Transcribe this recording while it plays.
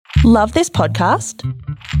Love this podcast?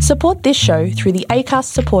 Support this show through the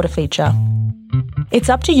Acast supporter feature. It's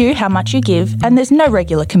up to you how much you give, and there's no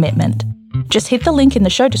regular commitment. Just hit the link in the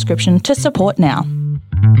show description to support now.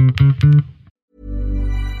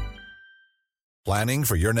 Planning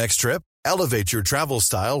for your next trip? Elevate your travel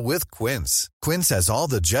style with Quince. Quince has all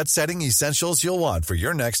the jet-setting essentials you'll want for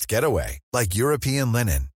your next getaway, like European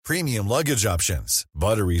linen, premium luggage options,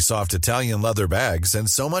 buttery soft Italian leather bags, and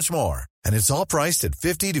so much more. And it's all priced at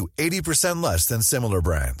 50 to 80% less than similar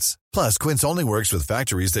brands. Plus, Quince only works with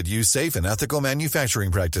factories that use safe and ethical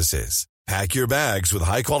manufacturing practices. Pack your bags with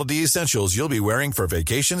high-quality essentials you'll be wearing for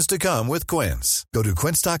vacations to come with Quince. Go to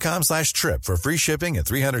quince.com/trip for free shipping and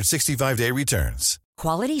 365-day returns.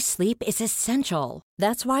 Quality sleep is essential.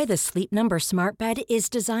 That's why the Sleep Number Smart Bed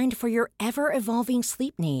is designed for your ever-evolving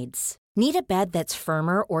sleep needs. Need a bed that's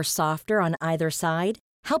firmer or softer on either side?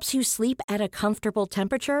 Helps you sleep at a comfortable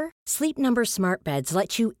temperature? Sleep Number Smart Beds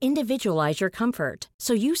let you individualize your comfort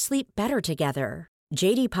so you sleep better together.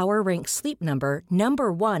 J.D. Power ranks Sleep Number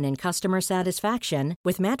number 1 in customer satisfaction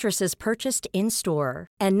with mattresses purchased in-store.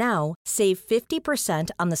 And now, save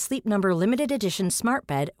 50% on the Sleep Number Limited Edition Smart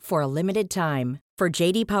Bed for a limited time. For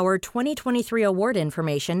J.D. Power 2023 award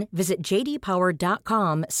information, visit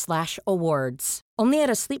jdpower.com/awards. Only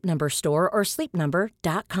at a Sleep Number store or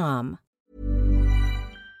sleepnumber.com.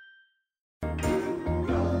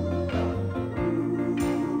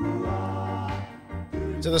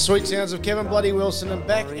 To the sweet sounds of Kevin Bloody Wilson and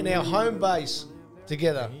back in our home base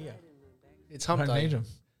together. It's hump day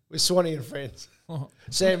with Swanee and friends.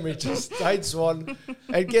 Sam Richards, Dane Swan,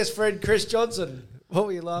 and guest friend Chris Johnson. What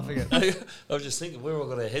were you laughing at? I was just thinking, we've all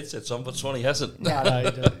got our headsets on, but Swanee hasn't. No,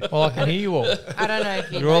 you don't. Well, I can hear you all. I don't know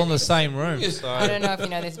if You're all in the same room. So. I don't know if you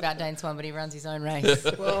know this about Dane Swan, but he runs his own race.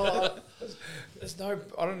 Well, I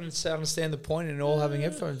don't understand the point in all having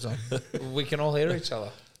headphones on. We can all hear each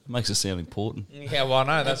other. It makes it sound important. Yeah, well, I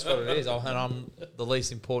know that's what it is. And I'm the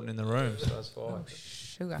least important in the room, so that's fine.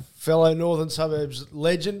 Sugar. Fellow Northern Suburbs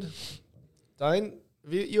legend, Dane.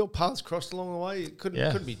 Have your paths crossed along the way? It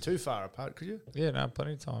couldn't be too far apart, could you? Yeah, no,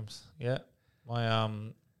 plenty of times. Yeah, my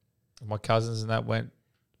cousins and that went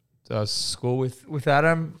to school with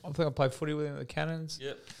Adam. I think I played footy with him at the Cannons.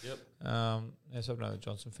 Yep. So I've known the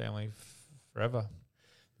Johnson family forever.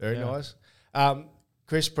 Very nice.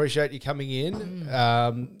 Chris, appreciate you coming in.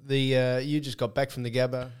 You just got back from the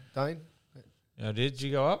Gabba, Dane. Did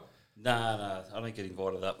you go up? No, I don't get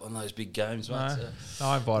invited up on those big games, mate. No,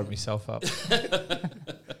 I invited myself up.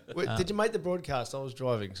 Did you make the broadcast? I was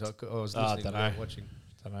driving, so I was listening and watching.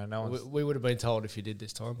 Don't know. No one's we would have been told if you did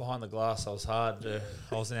this time. behind the glass. I was hard. I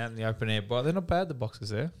wasn't out in the open air, but they're not bad. The boxes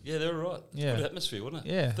there. Yeah, they're all right. Yeah. Good atmosphere, wasn't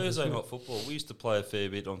it? Yeah. Thursday night football. We used to play a fair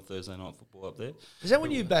bit on Thursday night football up there. Is that when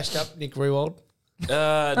you bashed up Nick Rewald?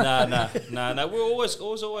 No. We're always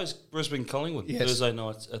Brisbane Collingwood Thursday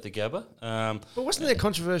nights at the Gabba. But wasn't there a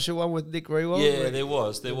controversial one with Nick Rewald? Yeah, there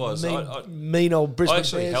was. Mean old Brisbane. I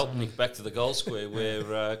actually Bears. helped Nick back to the goal square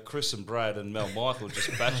where Chris and Brad and Mel Michael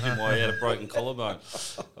just bashed him while he had a broken collarbone.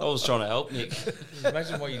 I was trying to help Nick.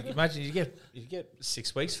 Imagine you get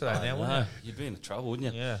 6 weeks for that now, wouldn't you? You'd be in trouble,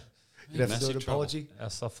 wouldn't you? Yeah. You'd have to do an apology. How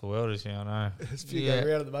soft the world is, I know. There's a few going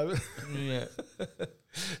around at the moment. Yeah.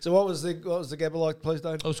 So what was the Gabba like, please,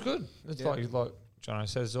 Dane? It was good. It's like Jono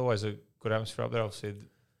says, there's always a good atmosphere up there. Obviously, the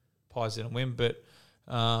Pies didn't win, but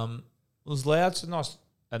it was loud. It's nice,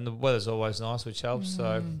 and the weather's always nice, which helps.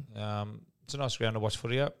 So it's a nice ground to watch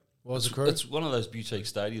footy up. It's one of those boutique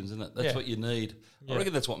stadiums, isn't it? That's what you need. I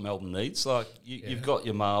reckon that's what Melbourne needs. Like you've got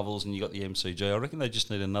your Marvels and you got the MCG. I reckon they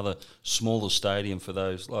just need another smaller stadium for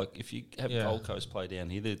those. Like if you have Gold Coast play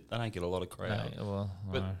down here, they don't get a lot of crowd.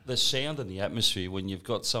 But the sound and the atmosphere when you've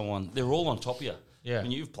got someone, they're all on top of you. Yeah, I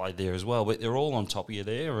mean, you've played there as well, but they're all on top of you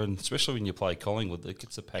there, and especially when you play Collingwood, it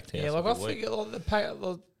gets a packed house. Yeah, like I think it's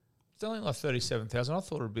only like 37,000. I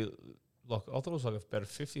thought it'd be. I thought it was like about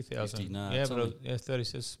 50,000. Yeah, but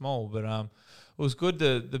 30 is small. But it was good.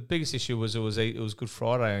 The biggest issue was it was Good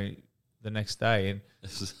Friday the next day, and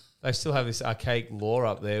they still have this archaic law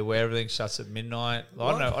up there where everything shuts at midnight.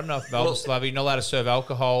 I don't know if Melbourne's you're not allowed to serve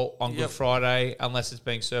alcohol on Good Friday unless it's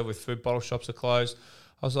being served with food. Bottle shops are closed.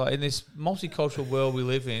 I was like, in this multicultural world we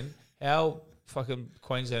live in, how fucking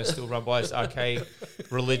Queensland is still run by this archaic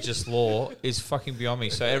religious law is fucking beyond me.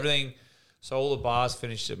 So all the bars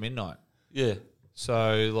finished at midnight. Yeah.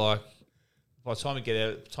 So like, by the time you get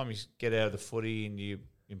out of the footy and your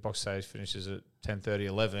box stage finishes at 10:30,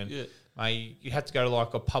 11, mate, you had to go to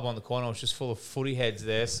like a pub on the corner. It was just full of footy heads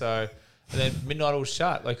there. So and then midnight it was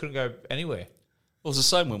shut. They couldn't go anywhere. Well, it's the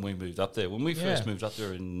same when we moved up there. When we first moved up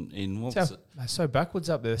there in what was it? They're so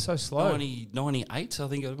backwards up there. They're so slow. 98, I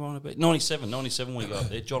think it might have been. 97 when we got up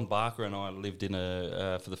there. John Barker and I lived in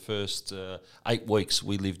for the first 8 weeks,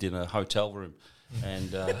 we lived in a hotel room.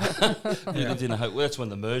 And we lived in a hotel. That's when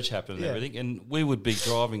the merge happened and everything. And we would be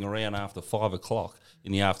driving around after 5 o'clock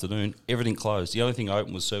in the afternoon. Everything closed. The only thing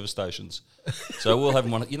open was service stations. So we'll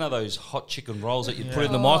have one. You know those hot chicken rolls that you put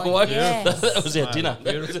in the microwave? Yes. That was our dinner.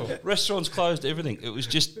 Beautiful. Restaurants closed, everything. It was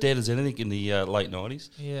just dead as anything in the late 90s.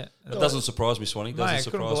 Yeah. It doesn't surprise me, Swanee. It doesn't Mate, I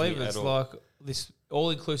couldn't surprise believe me it's at all. like this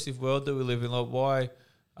all-inclusive world that we live in. Like, why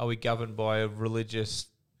are we governed by a religious,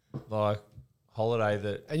 like, holiday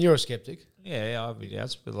that... And you're a skeptic. Yeah, I'd be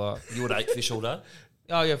doubts, but like... You would eat fish all day?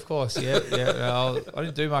 Oh, yeah, of course, yeah. I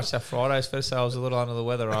didn't do much that Fridays. First day I was a little under the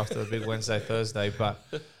weather after a big Wednesday, Thursday, but...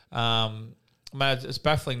 Man, it's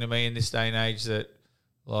baffling to me in this day and age that,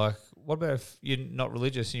 like, what about if you're not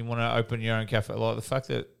religious and you want to open your own cafe? Like, the fact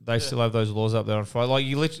that they still have those laws up there on Friday. Like,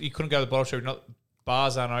 you couldn't go to the bottle shop.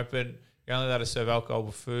 Bars aren't open. You're only allowed to serve alcohol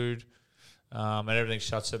with food. And everything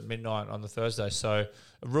shuts at midnight on the Thursday. So it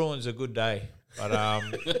ruins a good day. But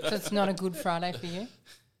So it's not a good Friday for you?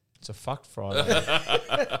 it's a fucked Friday.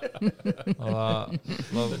 well,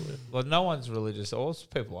 no one's religious. All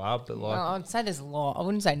people are, but like... Well, I'd say there's a lot. I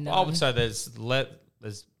wouldn't say no. I would say there's the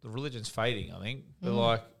religion's fading, I think. But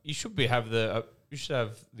like, you should have the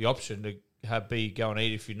option to be go and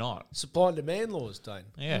eat if you're not. Supply and demand laws, Dane.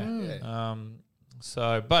 Yeah.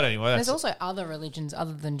 So, but anyway, There's also other religions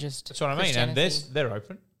other than just that's what I mean, and Christianity. they're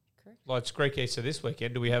open. Correct. Like it's Greek Easter this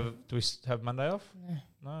weekend. Do we have Monday off?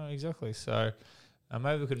 No, exactly. So.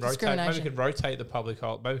 Maybe we can rotate. Maybe we can rotate the public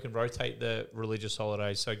holiday. Maybe we can rotate the religious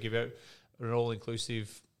holidays. So give it an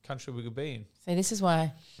all-inclusive country we could be in. See, this is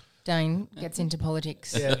why Dane gets into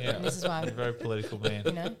politics. Yeah. And this is why I'm a very political man.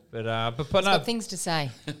 you know, But he's no, got things to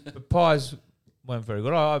say. but pies weren't very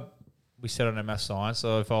good. We said on our math science.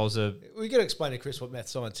 So if I was We got to explain to Chris what math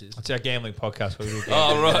science is. it's our gambling podcast. Where we do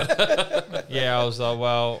Oh, right. yeah, I was like,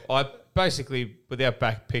 well, I basically without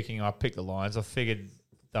back picking, I picked the Lions. I figured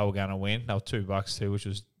they were going to win. They were $2 too, which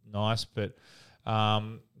was nice. But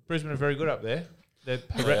Brisbane are very good up there.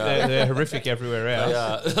 They're horrific everywhere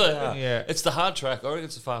else. They are. Yeah. It's the hard track. I reckon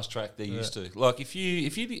it's the fast track they're used to. Like if you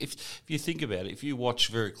think about it, if you watch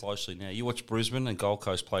very closely now, you watch Brisbane and Gold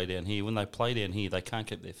Coast play down here. When they play down here, they can't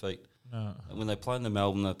keep their feet. No. When they play in the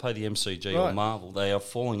Melbourne, they play the MCG or Marvel, they are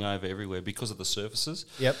falling over everywhere because of the surfaces.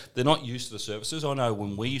 Yep. They're not used to the surfaces. I know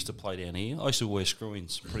when we used to play down here, I used to wear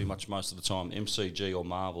screw-ins pretty much most of the time. MCG or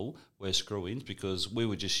Marvel, wear screw-ins because we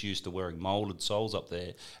were just used to wearing moulded soles up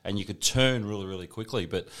there and you could turn really, really quickly.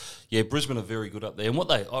 But, yeah, Brisbane are very good up there.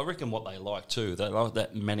 And I reckon what they like too, they like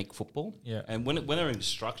that manic football. Yeah. And when they're in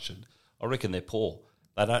destruction, I reckon they're poor.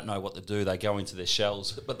 They don't know what to do. They go into their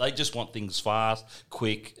shells, but they just want things fast,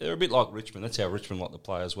 quick. They're a bit like Richmond. That's how Richmond like to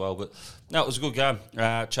play as well. But, no, it was a good game.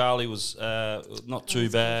 Charlie was not too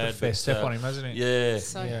bad. Fair step on him, hasn't he? Yeah.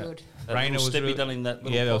 So good. Rainer was step he really, done in that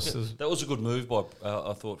little pocket. That was a good move by,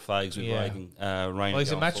 I thought, Fags with Reagan. Rainer. Well,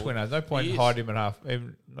 he's a match forward. winner. No point hiding him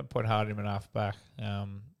at half back.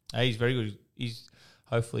 He's very good. He's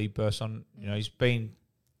hopefully burst on. He's been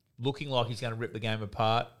looking like he's going to rip the game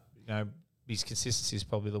apart. His consistency is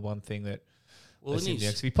probably the one thing that. Well,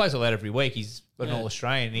 if he plays all out every week, he's an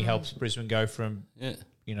All-Australian. And he helps Brisbane go from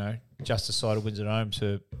just decided wins at home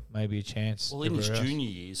to maybe a chance. Well, in his junior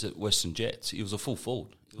years at Western Jets, he was a full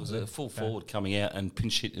forward. He was a full forward coming out and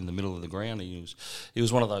pinch hit in the middle of the ground. He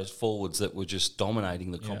was one of those forwards that were just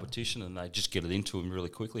dominating the competition and they just get it into him really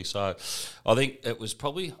quickly. So I think it was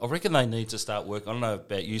probably, I reckon they need to start work. I don't know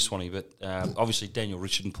about you, Swanee, but obviously Daniel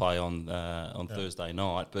Rich didn't play on Thursday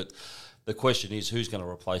night, but the question is who's going to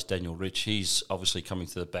replace Daniel Rich? He's obviously coming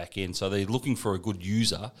to the back end, so they're looking for a good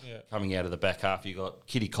user coming out of the back half. You've got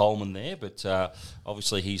Kitty Coleman there, but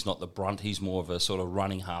obviously he's not the brunt. He's more of a sort of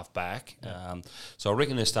running half back. So I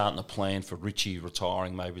reckon they're starting to plan for Richie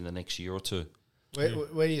retiring maybe in the next year or two.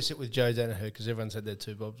 Where do you sit with Joe Danaher? Because everyone's had their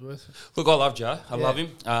two bobs worth. Look, I love Joe. I love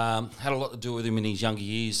him. Had a lot to do with him in his younger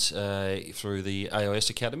years through the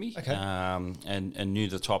AIS Academy, and knew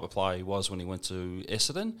the type of player he was when he went to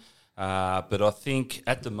Essendon. But I think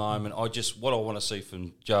at the moment, what I want to see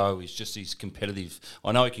from Joe is just he's competitive.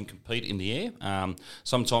 I know he can compete in the air.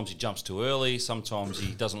 Sometimes he jumps too early. Sometimes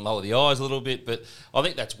he doesn't lower the eyes a little bit. But I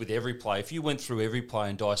think that's with every play. If you went through every play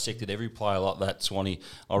and dissected every player like that, Swanee,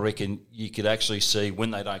 I reckon you could actually see when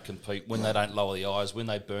they don't compete, when they don't lower the eyes, when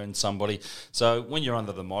they burn somebody. So when you're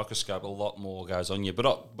under the microscope, a lot more goes on you. But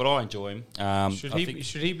I enjoy him. Should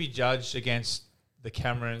he be judged against the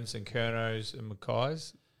Camerons and Kernos and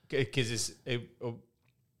Mackays? Because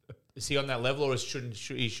it's is he on that level, or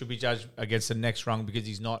he should be judged against the next rung because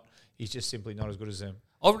he's not? He's just simply not as good as them.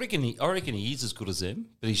 I reckon he is as good as them,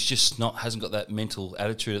 but he's just hasn't got that mental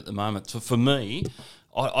attitude at the moment. So for me,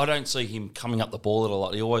 I don't see him coming up the ball at a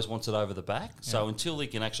lot. He always wants it over the back. So until he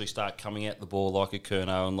can actually start coming at the ball like a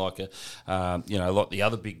Curnow and like like the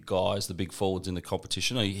other big guys, the big forwards in the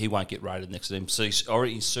competition, he won't get rated next to them. So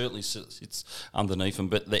he certainly sits underneath him.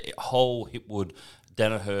 But the whole Hipwood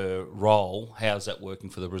Danaher role, how's that working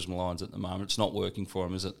for the Brisbane Lions at the moment? It's not working for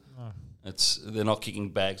him, is it? No. They're not kicking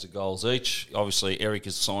bags of goals each. Obviously, Eric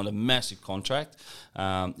has signed a massive contract,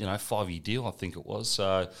 5-year deal, I think it was.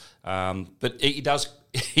 So, but he does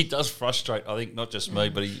frustrate. I think not just me,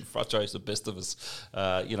 but he frustrates the best of us.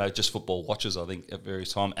 Just football watchers. I think at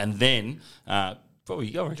various times, and then probably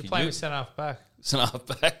you're playing with centre half back. Centre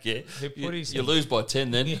half back, yeah. You lose by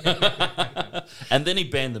 10 then. And then he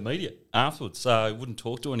banned the media afterwards, so he wouldn't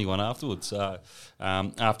talk to anyone afterwards. So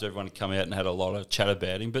after everyone had come out and had a lot of chat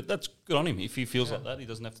about him, but that's good on him. If he feels like that, he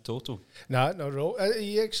doesn't have to talk to him. No, not at all.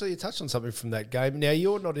 You touched on something from that game. Now,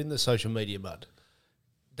 you're not in the social media mud.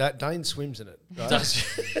 Dane swims in it, right?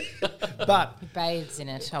 But he bathes in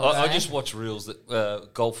it. I just watch reels,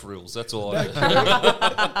 golf reels. That's all I do.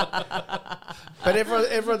 But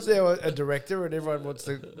everyone's now a director, and everyone wants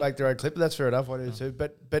to make their own clip. That's fair enough. I do too.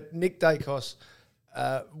 But Nick Dacos,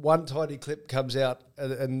 one tiny clip comes out,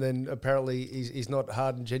 and then apparently he's not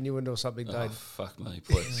hard and genuine or something. Dane. Fuck me,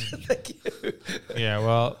 please. Thank you. Yeah,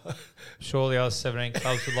 well, surely other 17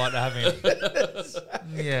 clubs would like to have him.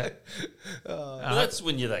 Yeah. Well, that's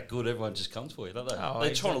when you're that good. Everyone just comes for you, don't they?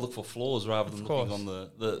 They're trying to look for flaws rather than looking on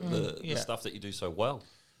the stuff that you do so well.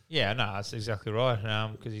 Yeah, no, that's exactly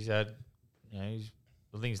right. Because he's had, I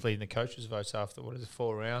think he's leading the coaches' votes after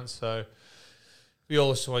 4 rounds. So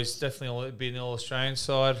he's definitely been the All-Australian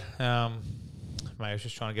side. Mate, I was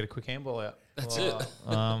just trying to get a quick handball out. That's it.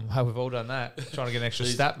 We've all done that. Trying to get an extra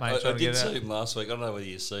stat, mate. I did see him last week. I don't know whether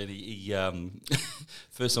you've seen it. He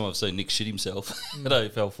first time I've seen Nick shit himself at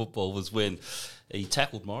AFL football was when he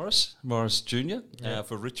tackled Morris Jr.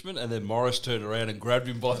 For Richmond, and then Morris turned around and grabbed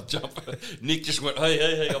him by the jumper. Nick just went,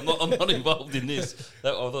 "Hey, I'm not involved in this." I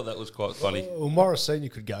thought that was quite funny. Well, Morris Senior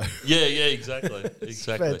could go. Yeah, exactly.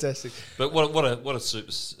 Fantastic. But what a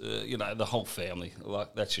super, the whole family,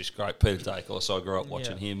 like that's just great. Peter Dacos, I grew up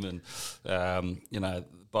watching him, and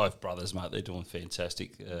both brothers, mate, they're doing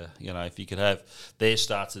fantastic. If you could have their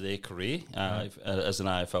start to their career as an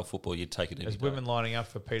AFL football, you'd take it. There's women lining up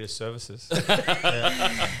for Peter's services. Put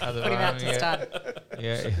him out to stud.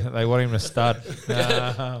 Yeah, they want him to stud.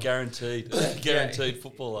 Guaranteed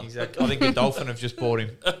footballer. Exactly. I think the Dolphin have just bought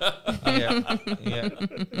him. Yeah.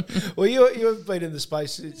 Well, you've been in the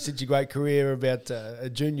space since your great career about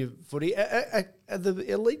junior footy. Are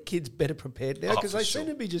the elite kids better prepared now? Because they seem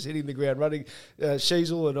to be just hitting the ground running.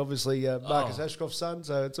 Sheasel and obviously Marcus Ashcroft's son,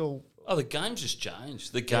 so it's all... Oh, the game's just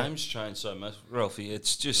changed. The game's changed so much, Ralphie.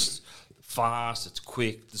 It's just fast, it's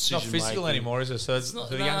quick, decision making. It's not physical anymore, is it? So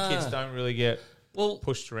the young kids don't really get...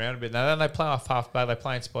 pushed around a bit. Now, then they play off half back. They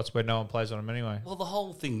play in spots where no one plays on them anyway. Well, the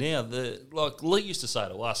whole thing now, Lee used to say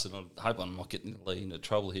to us, and I hope I'm not getting Lee into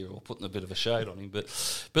trouble here or putting a bit of a shade on him, but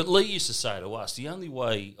Lee used to say to us, the only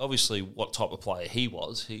way, obviously, what type of player he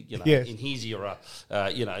was, in his era,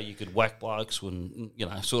 you could whack blokes when,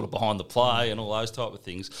 sort of behind the play and all those type of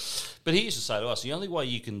things. But he used to say to us, the only way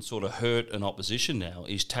you can sort of hurt an opposition now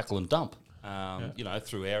is tackle and dump.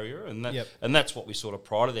 Through area, and that's what we sort of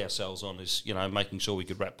prided ourselves on is, making sure we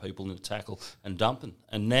could wrap people into tackle and dumping.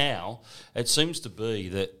 And now it seems to be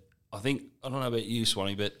that I don't know about you,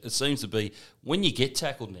 Swanee, but it seems to be when you get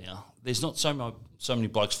tackled now, there's not so many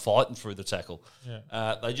blokes fighting through the tackle.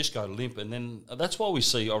 Yeah. They just go limp, and then that's why we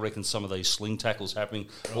see, I reckon, some of these sling tackles happening.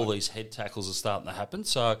 Right. All these head tackles are starting to happen.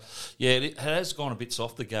 So, yeah, it has gone a bit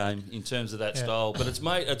soft, the game, in terms of that style. But it's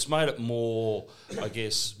made it more, I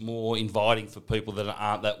guess, more inviting for people that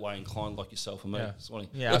aren't that way inclined, like yourself and me. Yeah, Swanee.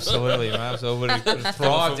 Yeah, absolutely. Absolutely.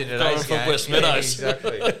 Thrived in today's game. From West Meadows. Yeah,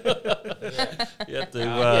 exactly. You had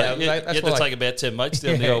to take about 10 mates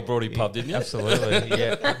down the old Broady pub, didn't you? Absolutely,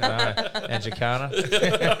 yeah. And Jacana.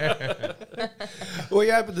 Well,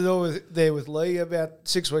 you opened the door there with Lee about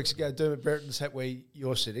 6 weeks ago. Dermot Brereton sat where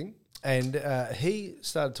you're sitting, and he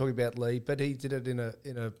started talking about Lee, but he did it in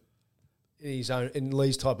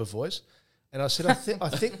Lee's type of voice. And I said, I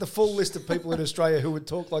think the full list of people in Australia who would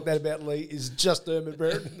talk like that about Lee is just Dermot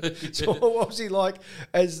Brereton. So what was he like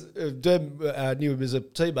as Dermot knew him as a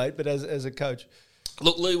teammate, but as a coach?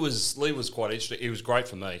 Look, Lee was quite interesting. He was great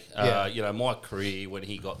for me. My career when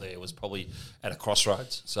he got there was probably at a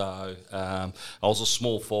crossroads. So I was a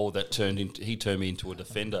small forward that he turned me into a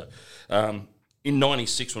defender. in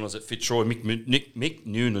 '96 when I was at Fitzroy, Mick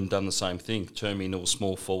Noonan done the same thing, turned me into a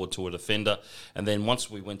small forward to a defender, and then once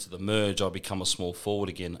we went to the merge, I become a small forward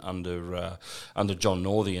again under John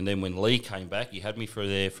Northey, and then when Lee came back, he had me for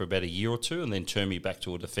about a year or two, and then turned me back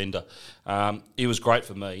to a defender. It was great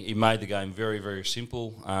for me. He made the game very, very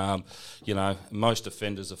simple. Most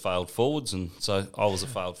defenders are failed forwards, and so I was a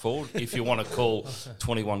failed forward. If you want to call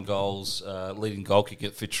 21 goals leading goal kick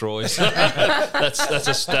at Fitzroy, that's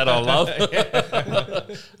a stat I love.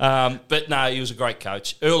 But no, he was a great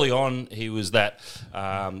coach. Early on, he was that,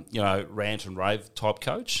 rant and rave type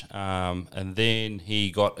coach. And then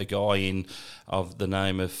he got a guy in of the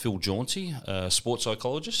name of Phil Jauncey, a sports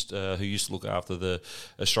psychologist who used to look after the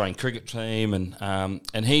Australian cricket team.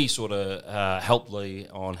 And he sort of helped Lee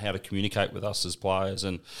on how to communicate with us as players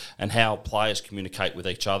and how players communicate with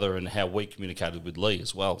each other and how we communicated with Lee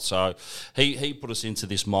as well. So he put us into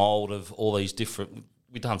this mould of all these different...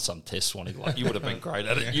 We've done some tests, Swanee. Like, you would have been great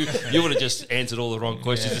at it. You would have just answered all the wrong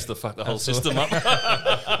questions just to fuck the whole system up.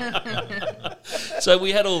 So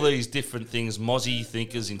we had all these different things, Mozzie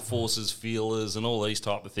thinkers, enforcers, feelers, and all these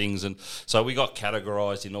type of things. And so we got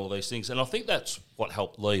categorised in all these things. And I think that's what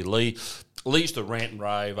helped Lee. Lee used to rant and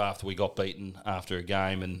rave after we got beaten after a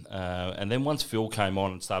game, and then once Phil came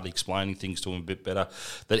on and started explaining things to him a bit better,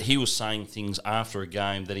 that he was saying things after a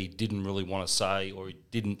game that he didn't really want to say, or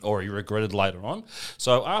he regretted later on.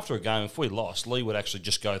 So after a game, if we lost, Lee would actually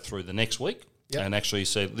just go through the next week. Yep. And actually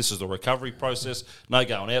said, this is the recovery process. No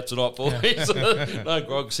going out tonight, boys. No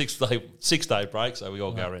grog, 6 day break, so we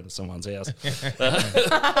all go around to someone's house and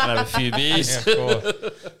have a few beers. Yeah, of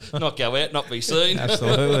course. Not go out, not be seen.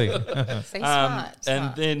 Absolutely. Smart.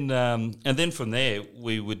 And then from there,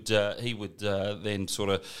 he would then sort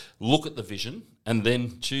of look at the vision. And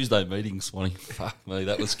then Tuesday meetings, Swanee, fuck me,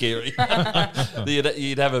 that was scary.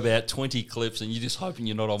 You'd have about 20 clips and you're just hoping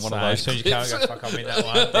you're not on one of those clips. You can't go, fuck, I'm in that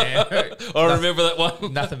one. Damn. I remember that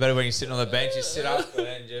one. Nothing better when you're sitting on the bench. You sit up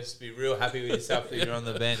and just be real happy with yourself that you're on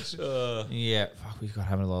the bench. Yeah, fuck, we've got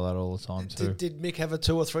having a lot of that all the time too. Did Mick have a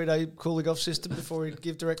 2 or 3 day cooling off system before he'd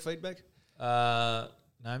give direct feedback? No,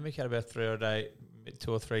 Mick had about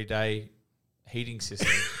 2 or 3 day heating system.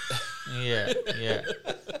 Yeah.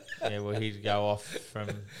 Yeah, well, he'd go off from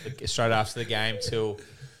straight after the game till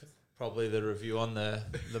probably the review on the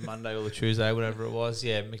Monday or the Tuesday, whatever it was.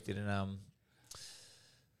 Yeah, Mick didn't.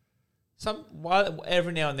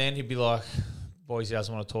 Every now and then he'd be like, "Boys, he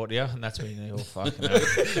doesn't want to talk to you," and that's when you know, fucking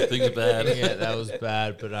things are bad. Yeah, that was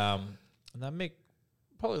bad. But no, Mick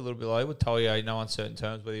probably a little bit like, he would tell you in no uncertain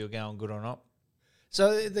terms whether you're going good or not.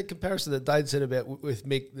 So the comparison that Dane said about with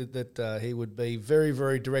Mick, that he would be very,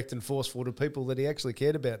 very direct and forceful to people that he actually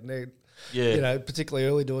cared about. And particularly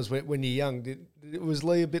early doors when you're young. Was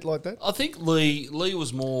Lee a bit like that? I think Lee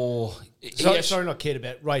was more... Sorry, not cared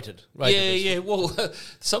about, rated. Yeah. Well,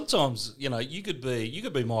 sometimes, you could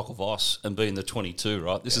be Michael Voss and be in the 22,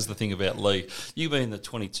 right? This is the thing about Lee. You be in the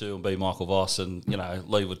 22 and be Michael Voss and,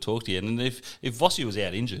 Lee would talk to you. And if Vossi was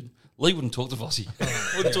out injured... Lee wouldn't talk to Vossi.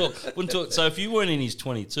 wouldn't talk. So if you weren't in his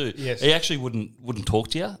 22, he actually wouldn't talk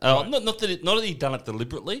to you. Right. Not that he'd done it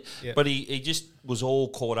deliberately, but he just was all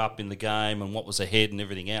caught up in the game and what was ahead and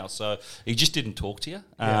everything else. So he just didn't talk to you.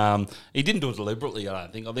 Yeah. He didn't do it deliberately, I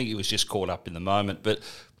don't think. I think he was just caught up in the moment. But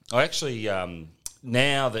I actually...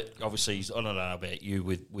 now that obviously I don't know about you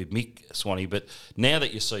with Mick, Swanee, but now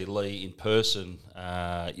that you see Lee in person,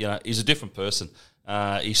 he's a different person.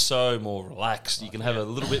 He's so more relaxed. You can have a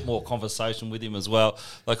little bit more conversation with him as well.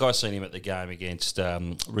 Like I seen him at the game against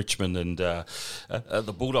Richmond and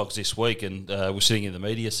the Bulldogs this week, and we're sitting in the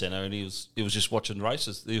media centre, and he was just watching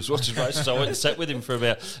races. He was watching races. I went and sat with him for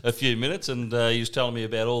about a few minutes, and he was telling me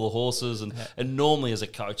about all the horses. And normally, as a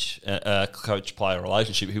coach-player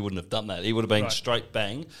relationship, he wouldn't have done that. He would have been straight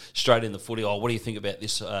in the footy. Oh, what do you think about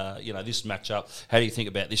this? This matchup? How do you think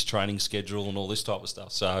about this training schedule and all this type of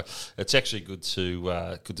stuff? So it's actually good to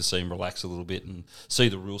see him relax a little bit and see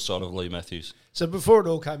the real side of Lee Matthews. So before it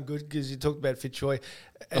all came good, because you talked about Fitzroy,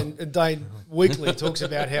 and Dane weekly talks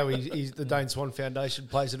about how the Dane Swan Foundation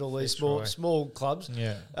plays at all these small clubs.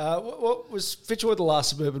 Yeah. What was Fitzroy the last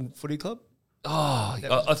suburban footy club? Oh,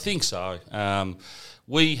 I think so.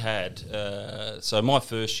 We had, so my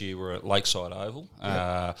first year we were at Lakeside Oval.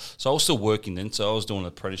 So I was still working then. So I was doing an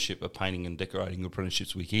apprenticeship of painting and decorating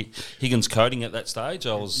apprenticeships with Higgins Coating at that stage.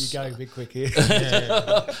 You're going a bit quick here.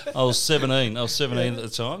 I was 17. I was 17 at the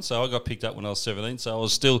time. So I got picked up when I was 17. So I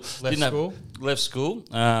was still... Left school.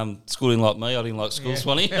 School didn't like me. I didn't like school,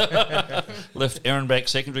 Swanee. Left Ehrenbach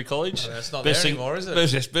Secondary College. Oh, that's not there anymore, is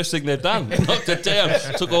it? Best thing they've done. Knocked it down.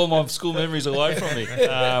 Took all my school memories away from me.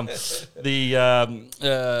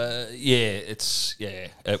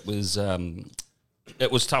 It was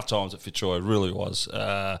it was tough times at Fitzroy. It really was.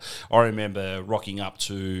 I remember rocking up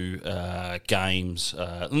to training,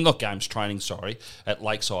 at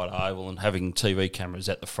Lakeside Oval and having TV cameras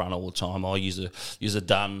at the front all the time. I use a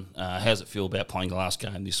done. How's it feel about playing the last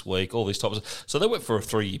game this week? All these types of. So they went for a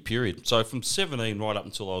 3-year period. So from 17 right up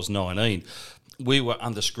until I was 19, we were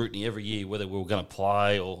under scrutiny every year whether we were going to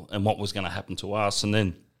play and what was going to happen to us. And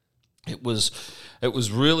then it was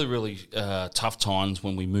really, really tough times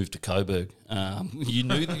when we moved to Coburg. You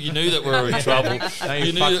knew that we were in trouble.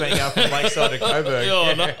 You knew being up from Lakeside to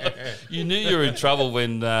Coburg. You knew you were in trouble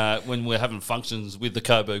when we're having functions with the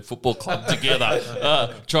Coburg Football Club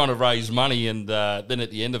together, trying to raise money, and then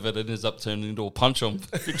at the end of it, it ends up turning into a punch on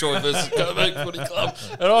Fitzroy versus Coburg Footy Club.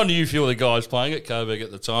 And I knew a few of the guys playing at Coburg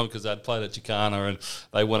at the time because they'd played at Chicana and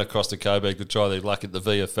they went across to Coburg to try their luck at the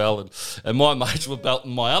VFL, and my mates were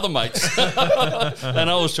belting my other mates. And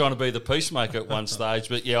I was trying to be the peacemaker at one stage,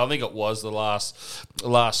 but yeah, I think it was the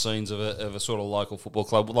last scenes of a sort of local football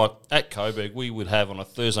club. Like at Coburg, we would have on a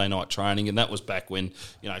Thursday night training, and that was back when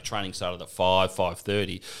training started at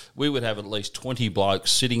 5:30. We would have at least 20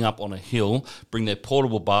 blokes sitting up on a hill, bring their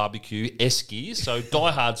portable barbecue, eskies, so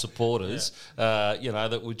diehard supporters,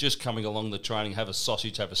 that were just coming along the training, have a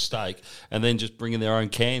sausage, have a steak, and then just bringing their own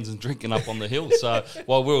cans and drinking up on the hill. So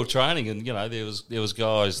while we were training, and there was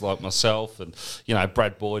guys like myself and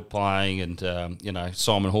Brad Boyd playing, and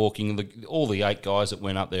Simon Hawking, all the 8 guys that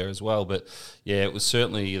went up there as well. But yeah, it was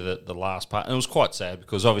certainly the last part, and it was quite sad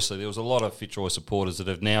because obviously there was a lot of Fitzroy supporters that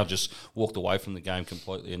have now just walked away from the game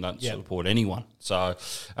completely and don't support anyone. So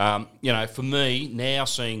for me now,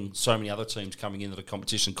 seeing so many other teams coming into the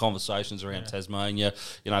competition, conversations around Tasmania,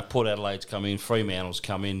 Port Adelaide's come in, Fremantle's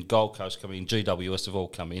come in, Gold Coast come in, GWS have all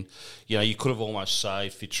come in. You could have almost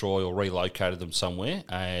saved Fitzroy or relocated them somewhere,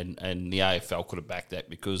 and the AFL could have backed that,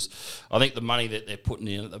 because I think the money that they're putting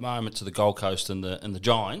in at the moment to the Gold Coast and the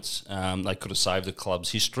Giants, they could have saved the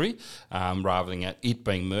club's history rather than it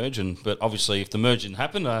being merged. But obviously, if the merge didn't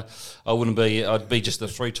happen, I'd be just a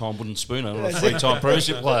 3-time wooden spooner, not a 3-time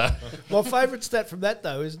premiership player. My favourite stat from that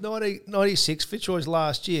though is 1996, Fitzroy's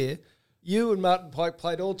last year. You and Martin Pike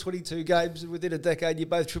played all 22 games, and within a decade you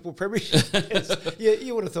both triple premierships.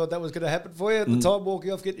 You would have thought that was going to happen for you at the time,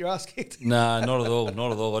 walking off, getting your ass kicked. No, not at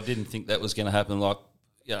all. I didn't think that was going to happen. Like,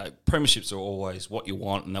 premierships are always what you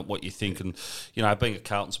want and not what you think. And, being a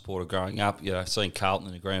Carlton supporter growing up, seeing Carlton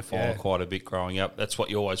in the grand final quite a bit growing up, that's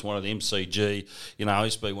what you always wanted, the MCG. I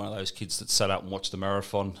used to be one of those kids that sat up and watched the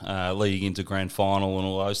marathon leading into grand final and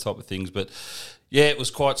all those type of things. But yeah, it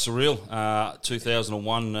was quite surreal.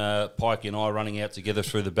 2001, Pike and I running out together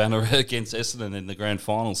through the banner against Essendon in the grand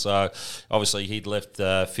final. So obviously he'd left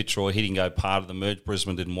Fitzroy. He didn't go part of the merge.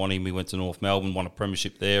 Brisbane didn't want him. We went to North Melbourne, won a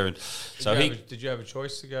premiership there. And did you have a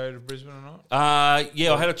choice to go to Brisbane or not? I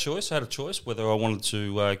had a choice. Whether I wanted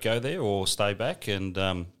to go there or stay back. And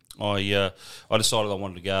I decided I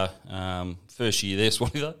wanted to go. First year there,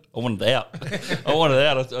 Swanee, I wanted out.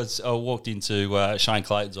 I walked into Shane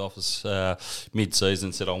Clayton's office mid-season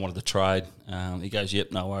and said I wanted to trade. He goes,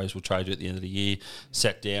 yep, no worries, we'll trade you at the end of the year.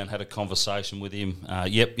 Sat down, had a conversation with him.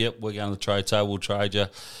 Yep, we're going to the trade table, we'll trade you.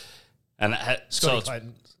 And Scott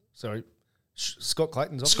Clayton's office? Scott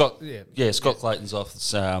Clayton's office.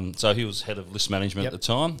 So he was head of list management at the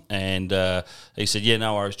time, and he said,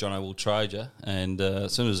 no worries, Jono, we'll trade you. And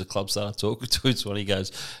as soon as the club started talking to him, he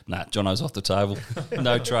goes, nah, Jono's off the table.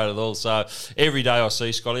 No trade at all. So every day I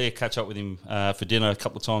see Scotty, I catch up with him for dinner a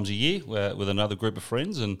couple of times a year with another group of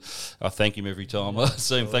friends, and I thank him every time I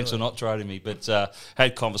see him. Thanks for not trading me. But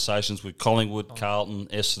had conversations with Collingwood, Carlton,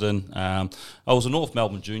 Essendon. I was a North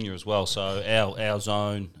Melbourne junior as well, so our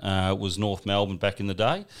zone was North Melbourne back in the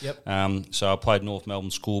day. So I played North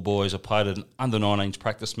Melbourne schoolboys. I played an under-19s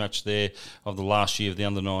practice match there of the last year of the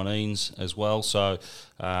under-19s as well. So,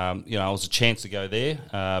 it was a chance to go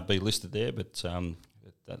there, be listed there, but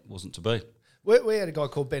that wasn't to be. We had a guy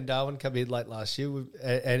called Ben Darwin come in late last year,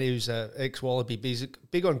 and he was ex-Wallaby,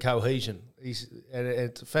 big on cohesion. And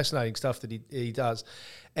it's fascinating stuff that he does.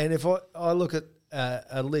 And if I look at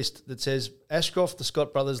a list that says Ashcroft, the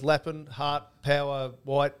Scott brothers, Lappin, Hart, Power,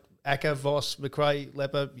 White, Acker, Voss, McRae,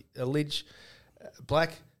 Lepper, Lynch,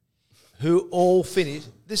 Black, who all finished.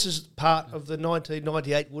 This is part of the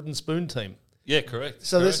 1998 Wooden Spoon team. Yeah, correct.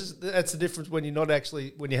 So that's the difference when you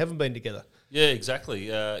haven't been together. Yeah, exactly.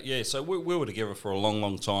 So we were together for a long,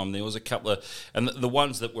 long time. There was a couple of, and the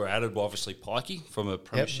ones that were added were obviously Pikey from a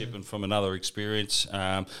premiership and from another experience,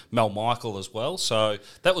 Mel Michael as well. So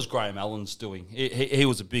that was Graham Allen's doing. He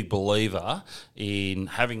was a big believer in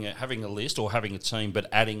having a list or having a team, but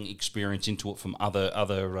adding experience into it from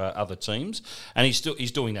other teams. And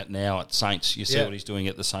he's doing that now at Saints. You see what he's doing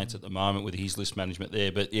at the Saints at the moment with his list management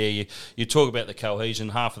there. But yeah, you talk about the cohesion.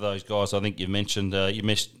 Half of those guys, I think you mentioned, you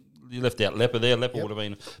left out Lepper there. Lepper would have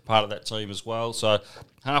been part of that team as well. So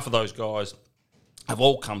half of those guys have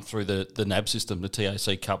all come through the NAB system, the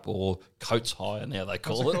TAC Cup, or Coates Hire now they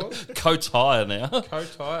call it. Coates Hire now.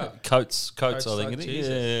 Coates Hire. Coates I think it is.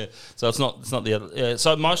 Yeah. So it's not the other. Yeah.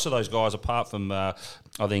 So most of those guys, apart from I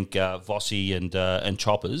think Vossi and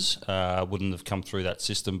Choppers, wouldn't have come through that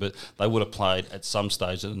system, but they would have played at some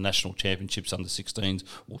stage at the national championships under 16s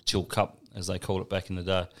or Till Cup, as they called it back in the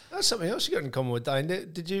day. That's something else you got in common with Dane.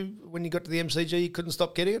 Did you, when you got to the MCG, you couldn't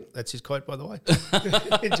stop getting it? That's his quote, by the way.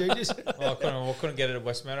 In juniors. I couldn't get it at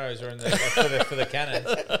West Meadows or in for the Cannons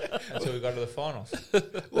until we got to the finals.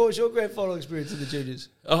 What was your grand final experience in the juniors?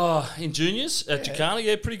 Oh, in juniors at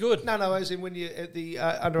Chicana, pretty good. No, as in when you at the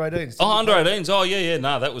under-18s. Oh, under-18s. Oh, yeah.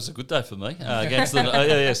 No, that was a good day for me against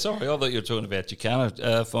the. Sorry, I thought you were talking about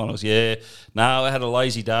Chicana finals. Yeah. No, I had a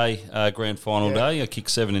lazy day, grand final day. I kicked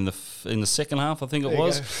 7 in the second half, I think it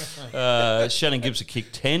was. Shannon Gibbs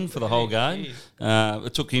kicked 10 for the whole game.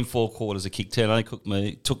 It took him 4 quarters to kick 10. I think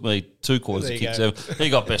it took me 2 quarters to kick 7. He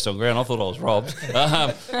got best on ground. I thought I was robbed.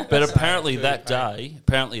 But apparently that day,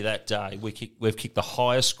 we've kicked the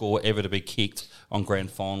highest score ever to be kicked on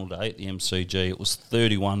grand final day at the MCG. It was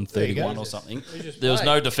 31-31 or something. There was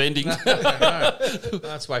no defending. No.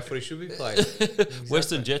 That's the way footy should be played. Exactly.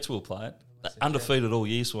 Western Jets will play it. Undefeated all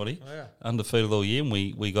year, Swatty. Oh, yeah. Undefeated all year, and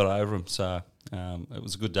we got over them. So it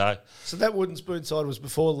was a good day. So that wooden spoon side was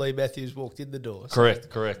before Lee Matthews walked in the door. So,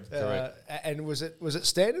 correct. And was it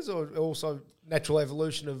standards or also natural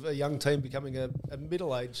evolution of a young team becoming a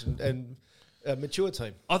middle-aged and a mature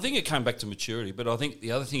team? I think it came back to maturity, but I think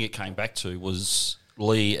the other thing it came back to was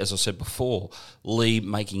Lee, as I said before, Lee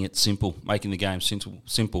making it simple, making the game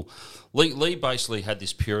simple. Lee basically had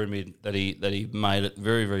this pyramid that he made it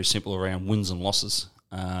very, very simple around wins and losses.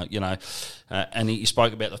 And he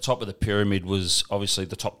spoke about the top of the pyramid was obviously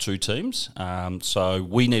the top 2 teams. So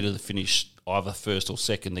we needed to finish either first or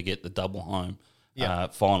second to get the double home.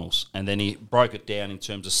 Finals, and then he broke it down in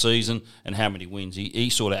terms of season and how many wins.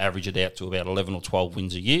 He sort of averaged it out to about 11 or 12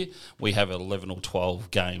 wins a year. We have 11 or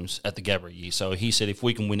 12 games at the Gabba a year. So he said if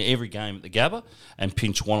we can win every game at the Gabba and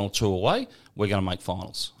pinch 1 or 2 away, we're going to make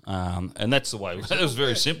finals. And that's the way. It was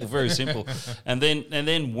very simple, very simple. And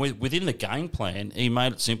then within the game plan, he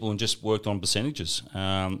made it simple and just worked on percentages.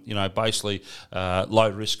 Basically low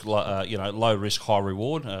risk, high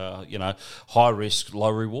reward. High risk,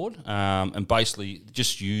 low reward. And basically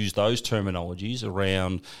just use those terminologies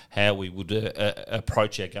around how we would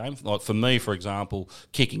approach our game. Like for me, for example,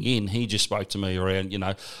 kicking in, he just spoke to me around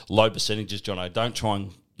low percentages. Jono, don't try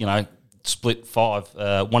and split 5,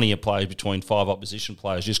 one of your players between 5 opposition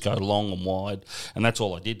players, just go long and wide, and that's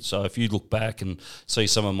all I did. So if you look back and see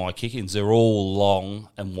some of my kick-ins, they're all long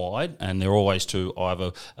and wide, and they're always to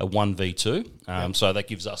either a 1v2, so that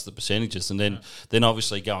gives us the percentages. And then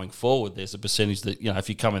obviously going forward, there's a percentage that, if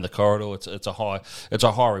you come in the corridor, it's a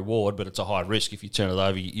high reward, but it's a high risk. If you turn it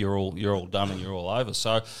over, you're all done and you're all over.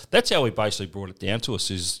 So that's how we basically brought it down to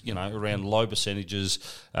us, is around low percentages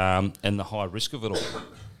and the high risk of it all.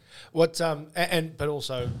 But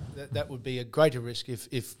also that would be a greater risk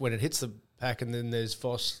if when it hits the pack and then there's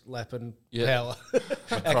Voss, Lapp and Power.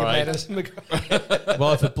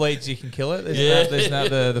 Well, if it bleeds, you can kill it. There's not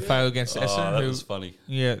the fail against Essendon. That was funny.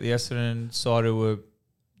 Yeah, the Essendon side who were.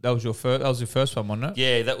 That was your first one, wasn't it?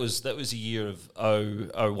 Yeah, that was a year of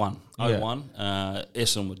 01.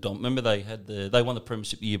 Essendon were dominant. Remember they won the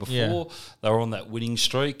premiership the year before. Yeah. They were on that winning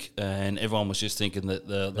streak, and everyone was just thinking that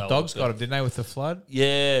the Dogs got it, didn't they, with the flood?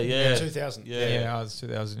 Yeah. 2000. Yeah, it was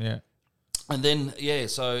 2000. Yeah. And then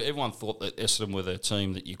so everyone thought that Essendon were the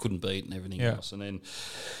team that you couldn't beat and everything else. And then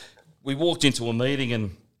we walked into a meeting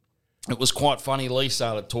and it was quite funny. Lee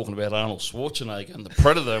started talking about Arnold Schwarzenegger and the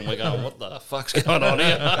Predator, and we're going, "What the fuck's going on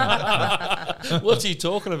here? What's he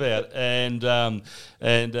talking about?" And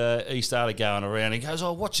he started going around. He goes,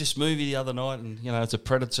 "Oh, watch this movie the other night, and it's a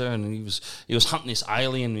Predator, and he was hunting this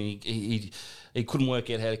alien. And he couldn't work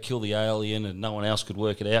out how to kill the alien, and no one else could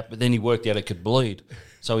work it out. But then he worked out it could bleed."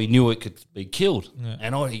 so he knew it could be killed. Yeah.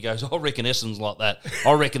 And he goes, I reckon Essendon's like that.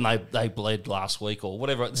 I reckon they bled last week or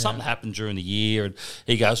whatever. Something happened during the year, and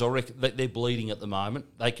he goes, I reckon they're bleeding at the moment.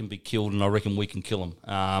 They can be killed, and I reckon we can kill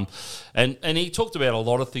them. And he talked about a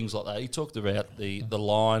lot of things like that. He talked about the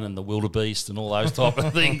lion and the wildebeest and all those type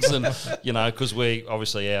of things, and because we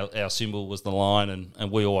obviously our symbol was the lion,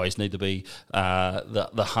 and we always need to be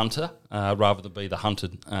the hunter rather than be the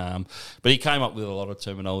hunted. But he came up with a lot of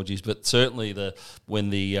terminologies. But certainly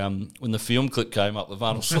when the film clip came up with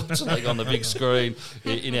Arnold Schwarzenegger on the big screen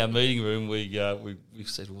in our meeting room, we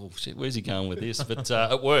said, "Well, shit, where's he going with this?" But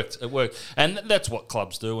it worked, and that's what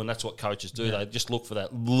clubs do, and that's what coaches do. They just look for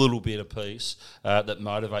that little bit of piece that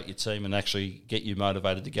motivate your team and actually get you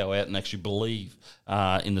motivated to go out and actually believe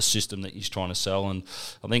in the system that he's trying to sell. And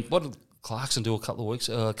I think what did Clarkson do a couple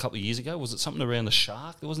of years ago? Was it something around the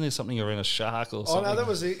Shark? Wasn't there something around a Shark or something? Oh no, that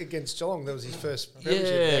was against Geelong. That was his first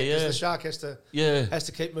premiership. Because the Shark has to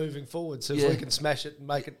keep moving forward. So if we can smash it and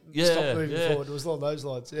make it stop moving forward, it was along those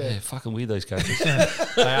lines. Yeah, fucking weird those coaches. You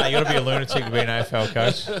got to be a lunatic to be an AFL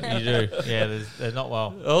coach. You do. Yeah, they're not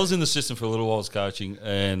well. I was in the system for a little while. I was coaching,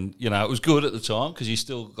 and it was good at the time because you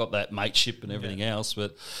still got that mateship and everything else.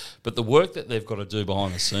 But the work that they've got to do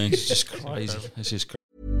behind the scenes is just crazy. It's just crazy.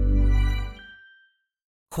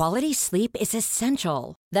 Quality sleep is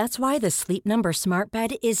essential. That's why the Sleep Number Smart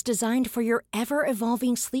Bed is designed for your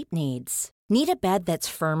ever-evolving sleep needs. Need a bed that's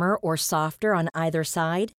firmer or softer on either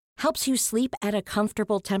side? Helps you sleep at a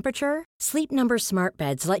comfortable temperature? Sleep Number Smart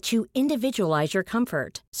Beds let you individualize your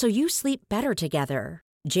comfort, so you sleep better together.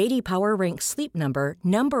 J.D. Power ranks Sleep Number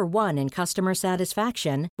number 1 in customer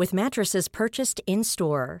satisfaction with mattresses purchased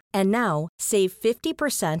in-store. And now, save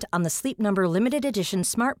 50% on the Sleep Number Limited Edition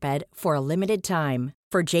Smart Bed for a limited time.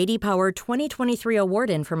 For J.D. Power 2023 award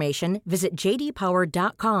information, visit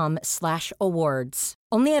jdpower.com/awards.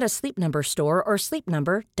 Only at a Sleep Number store or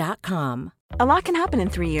sleepnumber.com. A lot can happen in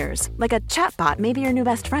 3 years, like a chatbot may be your new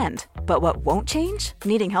best friend. But what won't change?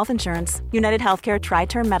 Needing health insurance. United Healthcare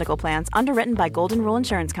Tri-Term Medical Plans, underwritten by Golden Rule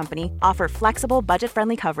Insurance Company, offer flexible,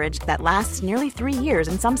 budget-friendly coverage that lasts nearly 3 years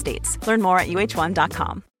in some states. Learn more at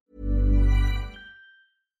uh1.com.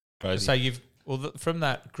 So from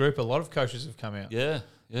that group, a lot of coaches have come out. Yeah.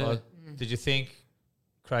 Did you think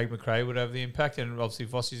Craig McRae would have the impact? And obviously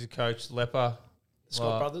Vossi's a coach, Leper.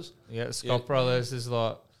 Scott Brothers. Yeah, Scott Brothers is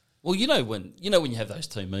like... Well, when you have those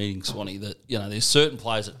team meetings, Swanee, that there's certain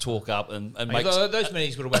players that talk up and make those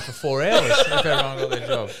meetings would have went for 4 hours if everyone got their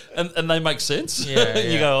job, and they make sense. Yeah,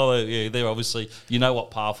 you go, they're obviously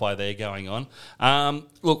what pathway they're going on.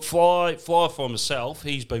 Look, Fly for himself,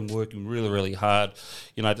 he's been working really, really hard,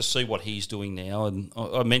 to see what he's doing now. And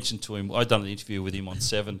I mentioned to him, I'd done an interview with him on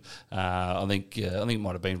 7. I think it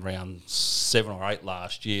might have been round 7 or 8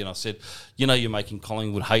 last year, and I said, you're making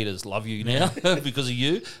Collingwood haters love you now because of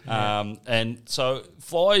you. And so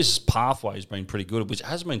Fly's pathway has been pretty good, which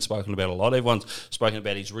hasn't been spoken about a lot. Everyone's spoken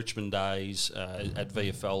about his Richmond days at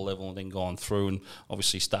VFL level and then gone through and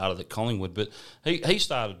obviously started at Collingwood. But he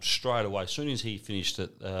started straight away. As soon as he finished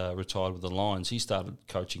retired with the Lions, he started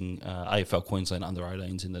coaching AFL Queensland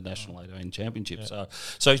under-18s in the National 18 Championship. Yeah.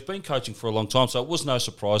 So he's been coaching for a long time, so it was no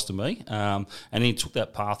surprise to me. And he took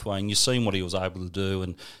that pathway, and you've seen what he was able to do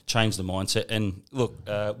and change the mindset. And look,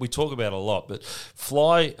 we talk about it a lot, but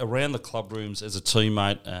Fly around the club rooms as a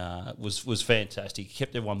teammate was fantastic. He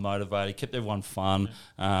kept everyone motivated, kept everyone fun.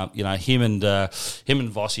 Him and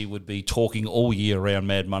Vossi would be talking all year around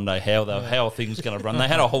Mad Monday how are things going to run. They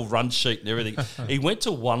had a whole run sheet and everything. He went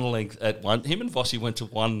to one length at one. Him and Vossi went to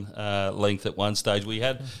one length at one stage. We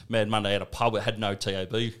had Mad Monday at a pub. It had no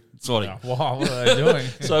TAB. Wow, what are they doing?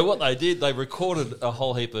 So what they did, they recorded a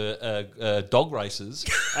whole heap of dog races,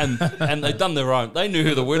 and they'd done their own. They knew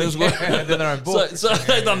who the winners were. They'd done their own book. So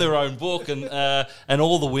they'd done their own book, and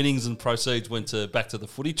all the winnings and proceeds went back to the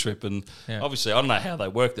footy trip. And obviously, I don't know how they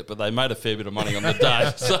worked it, but they made a fair bit of money on the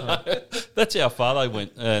day. So that's how far they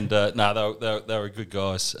went. And they were good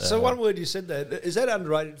guys. So one word you said there, is that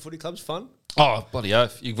underrated footy clubs fun? Oh, bloody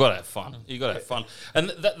oath. You've got to have fun. And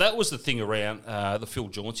that was the thing around the Phil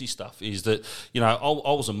Jauncey stuff is that, I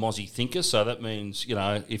was a mozzie thinker, so that means,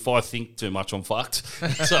 if I think too much, I'm fucked.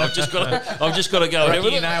 So I've just got to go ahead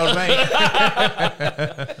with it. You nailed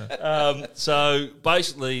me. So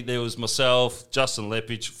basically there was myself, Justin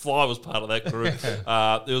Lepage, Fly was part of that group.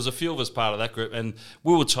 There was a few of us part of that group, and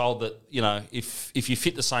we were told that, if you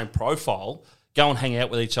fit the same profile, go and hang out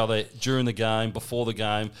with each other during the game, before the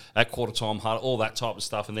game, at quarter time, all that type of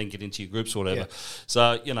stuff, and then get into your groups or whatever. Yeah.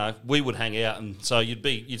 So, we would hang out, and so you'd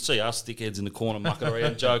see us dickheads in the corner mucking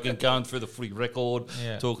around, joking, going through the footy record,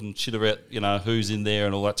 talking shit about, who's in there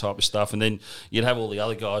and all that type of stuff. And then you'd have all the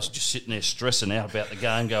other guys just sitting there stressing out about the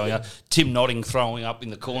game, going up. Tim Notting throwing up in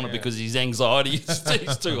the corner because his anxiety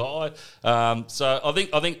is too high. So I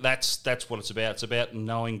think that's what it's about. It's about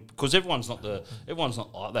knowing, because everyone's not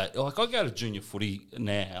like that. Like, I go to junior footy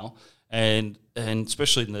now, and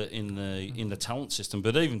especially in the talent system,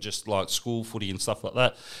 but even just like school footy and stuff like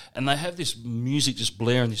that, and they have this music just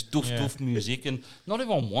blaring, this doof music, and not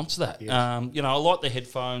everyone wants that. I like the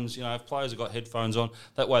headphones. If players have got headphones on,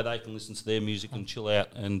 that way they can listen to their music and chill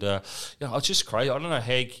out. And it's just crazy. I don't know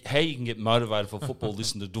how you can get motivated for football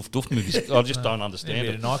listening to doof music. I just don't understand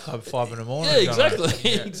it. A nightclub at 5 a.m. Yeah,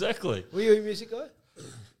 exactly, exactly. Were you a music guy?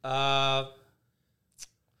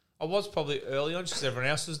 I was probably early on, just because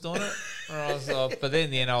everyone else was doing it. But then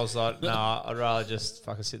in the end, I was like, nah, I'd rather just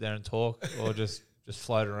fucking sit there and talk or just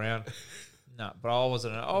float around. No, but I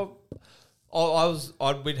wasn't.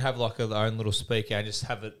 We'd have like our own little speaker and just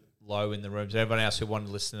have it low in the rooms. Everyone else who wanted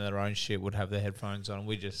to listen to their own shit would have their headphones on.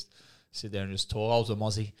 We just sit there and just talk. I was a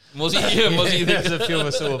Mozzie. Mozzie. There's a few of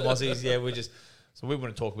us who were Mozzies. Yeah, so we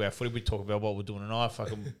wouldn't talk about footy. We'd talk about what we're doing tonight.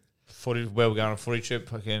 Fucking footy, where we're going on a footy trip.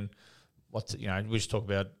 Fucking we just talk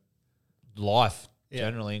about life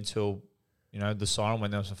generally until the siren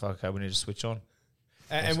went there. So okay, we need to switch on.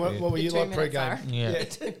 And what were you like pre-game? Yeah.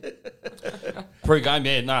 Pre-game,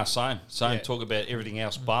 same. Yeah. Talk about everything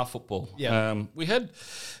else bar football. Yeah. We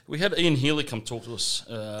had Ian Healy come talk to us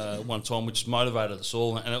one time, which motivated us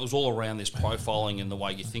all, and it was all around this profiling and the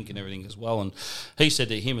way you think and everything as well. And he said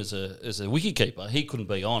to him as a wicketkeeper, he couldn't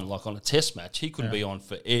be on, like on a test match, he couldn't be on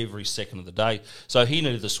for every second of the day. So he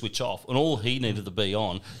needed to switch off, and all he needed to be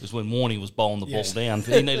on was when Warney was bowling the ball down.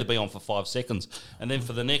 He needed to be on for 5 seconds, and then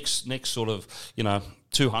for the next sort of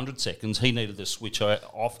 200 seconds, he needed to switch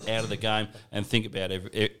off out of the game and think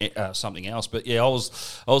about something else. But I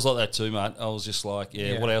was like that too, mate. I was just like,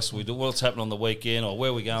 what else are we do? What's happening on the weekend, or where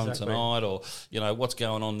are we going tonight, or what's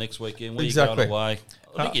going on next weekend? Where are you going away?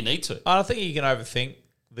 I think you need to. I don't think you can overthink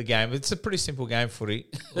the game. It's a pretty simple game, footy.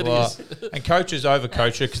 It is. And coaches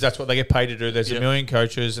overcoach it because that's what they get paid to do. There's a million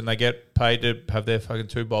coaches and they get paid to have their fucking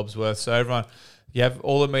 2 bobs worth. So everyone, you have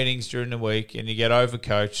all the meetings during the week and you get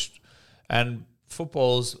overcoached. And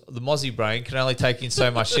football's, the Mozzie brain can only take in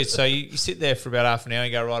so much shit. So you sit there for about half an hour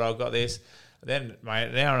and you go, right, I've got this. Then, mate,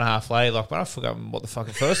 an hour and a half later, like, I've forgotten what the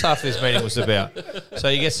fucking first half of this meeting was about. So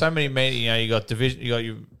you get so many meetings, you got division, you got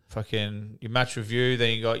your fucking your match review,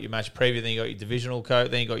 then you got your match preview, then you got your divisional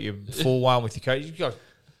coach, then you got your full one with your coach. You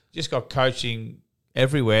just got coaching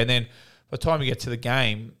everywhere. And then by the time you get to the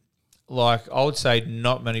game, like, I would say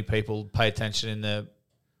not many people pay attention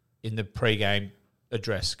in the pre-game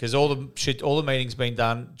address because all the meetings been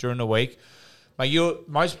done during the week.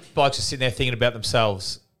 Most blokes are sitting there thinking about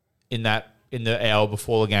themselves in the hour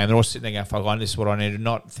before the game. They're all sitting there going, fuck, this is what I need.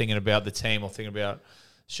 Not thinking about the team or thinking about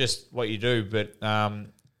it's just what you do. But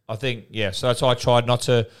I think, so that's why I tried not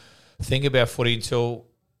to think about footy until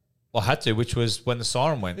I had to, which was when the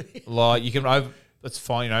siren went. Like, you can that's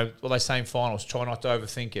fine, what they say in finals, try not to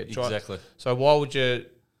overthink it. Exactly. So why would you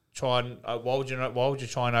try and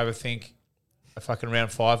overthink a fucking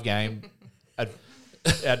round 5 game at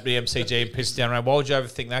the MCG and piss down around? Why would you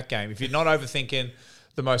overthink that game? If you're not overthinking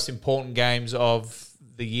the most important games of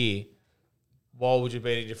the year, why would you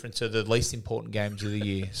be any different to the least important games of the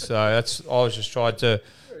year? So I was just trying to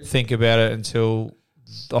think about it until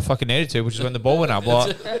I fucking needed to, which is when the ball went up.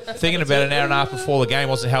 Like, thinking about an hour and a half before the game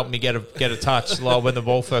wasn't helping me get a touch. Like when the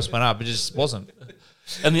ball first went up, it just wasn't.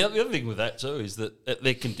 And the other thing with that too is that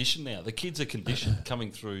they're conditioned now. The kids are conditioned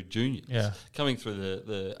coming through juniors, coming through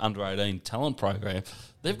the under-18 talent program.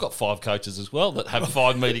 They've got 5 coaches as well that have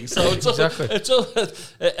 5 meetings. So it's all,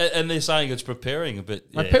 and they're saying it's preparing a bit.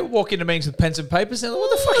 When people walk into meetings with pens and papers, they're like,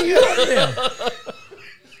 what the fuck are you writing down?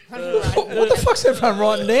 What the fuck's everyone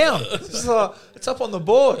writing down? It's up on the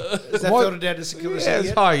board. Is that filtered down to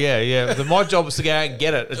security? My job was to go out and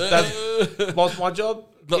get it. What's my job?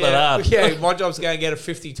 Not that hard. Yeah, my job's to go and get it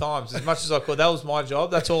 50 times as much as I could. That was my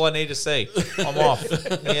job. That's all I need to see. I'm off.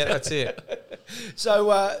 Yeah, that's it.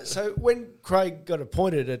 So when Craig got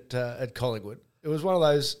appointed at Collingwood, it was one of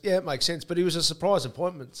those. Yeah, it makes sense. But he was a surprise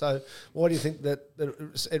appointment. So why do you think that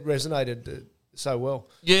it resonated so well.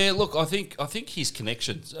 Yeah, look, I think his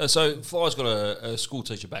connections. So Fly's got a school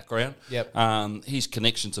teacher background. Yep. His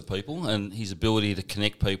connection to people and his ability to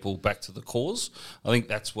connect people back to the cause. I think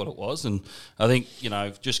that's what it was, and I think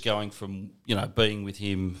just going from being with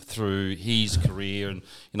him through his career, and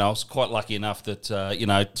I was quite lucky enough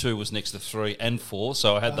that 2 was next to 3 and 4,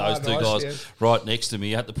 so I had those two guys right next to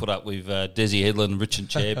me. I had to put up with Desi Headland, Richard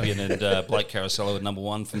Champion, and Blake Carosello at number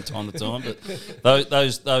 1 from time to time. But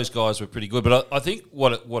those guys were pretty good. But I think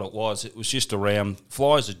what it was just around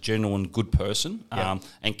Fly's a genuine good person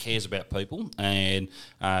and cares about people. And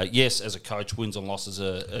yes, as a coach, wins and losses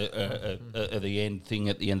are the end thing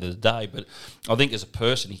at the end of the day. But I think as a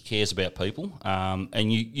person, he cares about people. And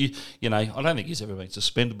I don't think he's ever been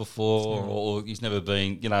suspended before, or he's never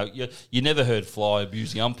been. You never heard Fly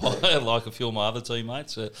abuse the umpire like a few of my other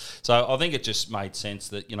teammates. So I think it just made sense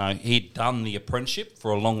that he'd done the apprenticeship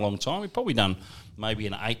for a long, long time. He'd probably done maybe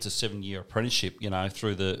an 8 to 7 year apprenticeship,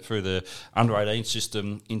 through the under 18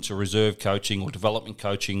 system into reserve coaching or development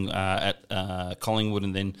coaching at Collingwood,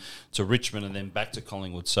 and then to Richmond, and then back to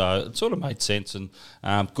Collingwood. So it sort of made sense. And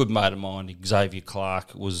good mate of mine, Xavier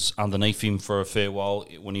Clark, was underneath him for a fair while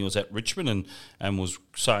when he was at Richmond, and was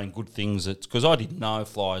saying good things, because I didn't know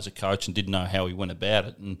Fly as a coach and didn't know how he went about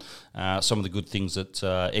it, and some of the good things that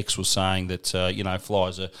X was saying, that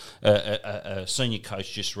Fly's a senior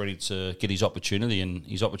coach just ready to get his opportunity, and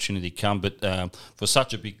his opportunity come. But for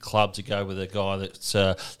such a big club to go with a guy that's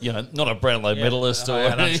not a Brownlow medalist or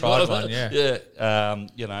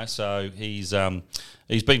so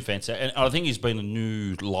he's been fantastic, and I think he's been a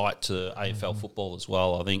new light to AFL football as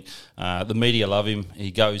well. I think the media love him.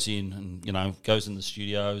 He goes in and goes in the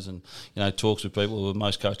studios and talks with people.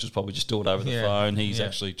 Most coaches probably just do it over the phone. He's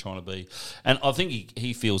actually trying to be, and I think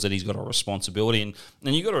he feels that he's got a responsibility.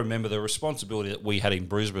 And you got to remember the responsibility that we had in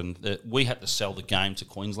Brisbane, that we had to sell the game to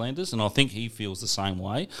Queenslanders, and I think he feels the same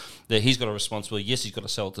way, that he's got a responsibility. Yes, he's got to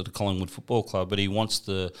sell it to the Collingwood Football Club, but he wants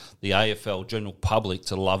the AFL general public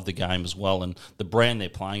to love the game as well, and the brand they're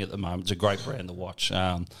playing at the moment. It's a great brand to watch.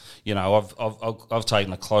 I've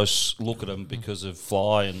taken a close look at them because of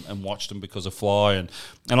Fly, and watched them because of Fly, and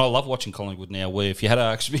I love watching Collingwood now. Where if you had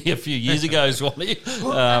asked me a few years ago, Swanee,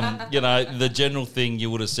 the general thing you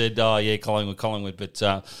would have said, oh yeah, Collingwood, but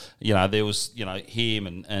there was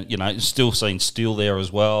him and still seeing Steele there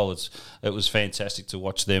as well. It was fantastic to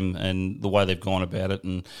watch them and the way they've gone about it.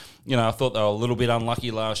 And I thought they were a little bit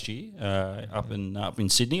unlucky last year up in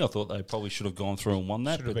Sydney. I thought they probably should have gone through and won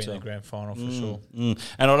that. Should have been in the grand final for sure. And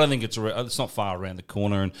I don't think it's not far around the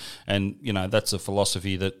corner. And that's a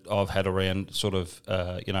philosophy that I've had around sort of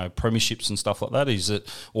premierships and stuff like that. Is that,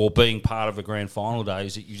 or being part of a grand final day,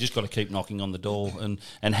 is that you just got to keep knocking on the door.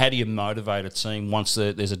 And how do you motivate a team once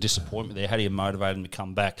there's a disappointment there? How do you motivate them to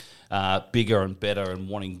come back bigger and better and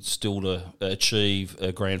wanting still to achieve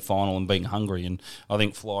a grand final and being hungry? And I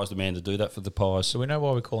think Fly's the man to do that for the Pies. So we know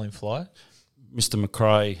why we call him Fly? Mr.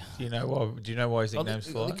 McRae. Do you know why his nickname's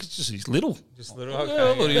Fly? I think it's just he's little. Just little. Okay.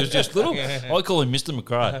 I thought he was just little. I call him Mr.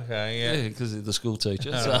 McRae. Okay, yeah, because he's the school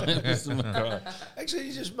teacher. So Mr. McRae. Actually,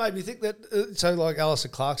 you just made me think that. So, like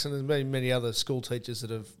Alistair Clarkson, there's been many other school teachers that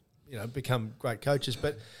have become great coaches,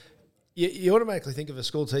 but. You automatically think of a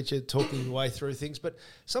school teacher talking your way through things, but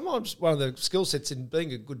sometimes one of the skill sets in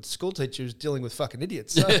being a good school teacher is dealing with fucking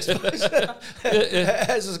idiots. So I suppose,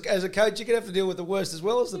 as a coach, you're going to have to deal with the worst as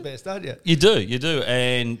well as the best, aren't you? You do.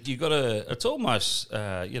 And you got to, it's almost,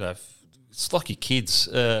 it's like your kids.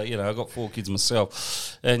 I've got 4 kids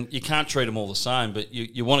myself, and you can't treat them all the same, but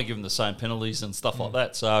you want to give them the same penalties and stuff like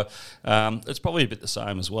that. So it's probably a bit the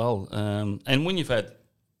same as well. And when you've had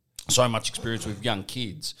so much experience with young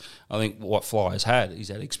kids, I think what Fly has had, he's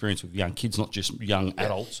had experience with young kids, not just young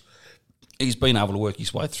adults. He's been able to work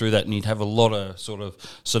his way through that, and he'd have a lot of sort of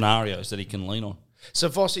scenarios that he can lean on. So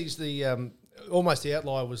Fossey's almost the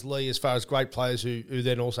outlier was Lee as far as great players who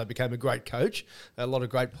then also became a great coach. A lot of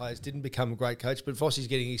great players didn't become a great coach, but Fossey's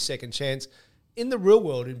getting his second chance. In the real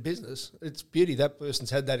world, in business, it's beauty. That person's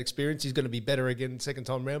had that experience. He's going to be better again second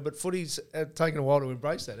time round. But footy's taken a while to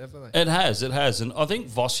embrace that, haven't they? It has. And I think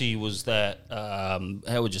Vossi was that,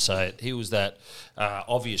 how would you say it? He was that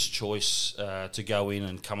obvious choice to go in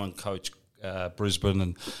and come and coach Brisbane,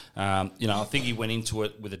 and I think he went into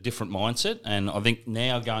it with a different mindset, and I think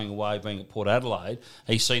now going away, being at Port Adelaide,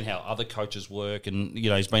 he's seen how other coaches work, and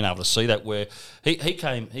he's been able to see that where he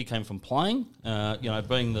came from playing,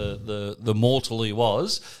 being the mortal he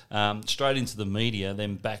was, straight into the media,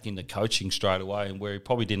 then back into coaching straight away, and where he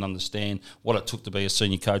probably didn't understand what it took to be a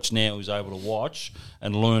senior coach. Now he's able to watch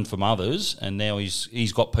and learn from others, and now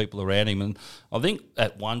he's got people around him, and I think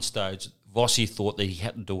at one stage Vossi thought that he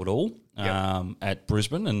had to do it all at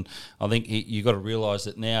Brisbane, and I think you got to realise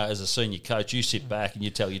that now as a senior coach, you sit back and you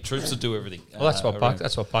tell your troops to do everything. Well, that's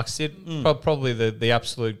what Bucks did. Probably the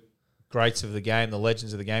absolute greats of the game, the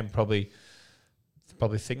legends of the game, probably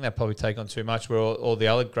think they probably take on too much. Where all the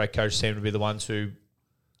other great coaches seem to be the ones who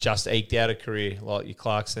just eked out a career, like your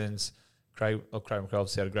Clarksons, Craig McRae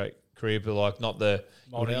obviously had a great career, but like not the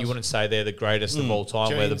you wouldn't say they're the greatest of all time.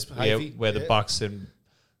 James, where the Bucks and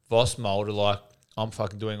Voss mould are like, I'm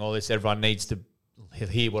fucking doing all this. Everyone needs to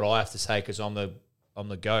hear what I have to say because I'm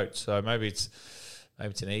the GOAT. So maybe it's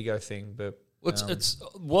an ego thing, but it's the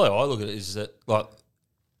way I look at it is that like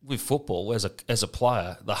with football as a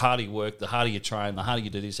player, the harder you work, the harder you train, the harder you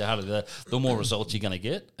do this, the harder that, the more results you're going to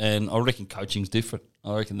get. And I reckon coaching's different.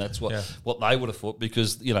 I reckon that's what they would have thought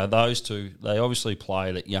because those two they obviously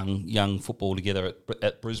played at young football together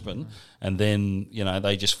at Brisbane, and then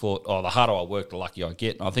they just thought, the harder I work, the luckier I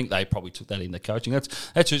get. And I think they probably took that into coaching.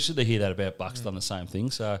 That's interesting to hear that about Bucks done the same thing.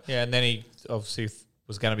 So and then he obviously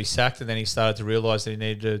was going to be sacked, and then he started to realise that he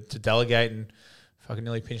needed to delegate and fucking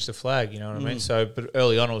nearly pinched the flag. You know what I mean? So, but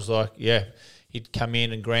early on it was like, he'd come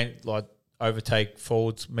in and overtake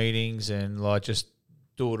forwards meetings and like just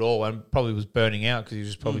do it all, and probably was burning out because he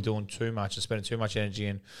was probably doing too much and spending too much energy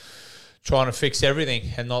and trying to fix everything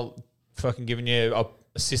and not fucking giving you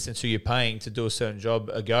assistants who you're paying to do a certain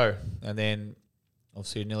job a go. And then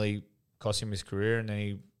obviously it nearly cost him his career, and then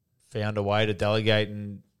he found a way to delegate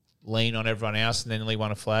and lean on everyone else, and then nearly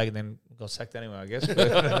won a flag, and then got sacked anyway, I guess.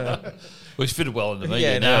 Well, he's fitted well in the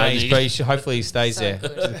media. Hopefully he stays there.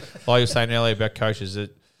 Like you were saying earlier about coaches,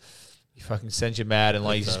 that you fucking send you mad and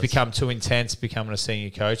like you just become too intense becoming a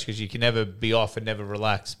senior coach because you can never be off and never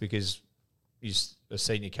relax because you're a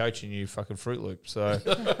senior coach and you fucking Fruit Loop. So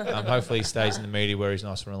hopefully he stays in the media where he's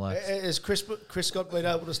nice and relaxed. Has Chris Scott been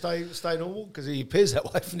able to stay normal? Because he appears that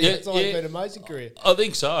way from the outside. It's been an amazing career. I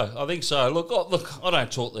think so. Look, I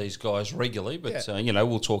don't talk to these guys regularly, but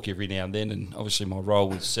we'll talk every now and then. And obviously my role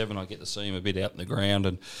with Seven, I get to see him a bit out in the ground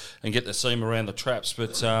and get to see him around the traps.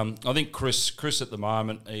 But I think Chris at the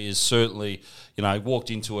moment is certainly,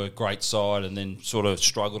 walked into a great side and then sort of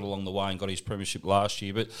struggled along the way and got his premiership last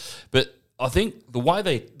year. But I think the way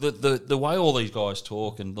the way all these guys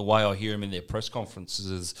talk and the way I hear them in their press conferences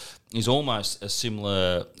is almost a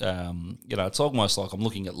similar. It's almost like I'm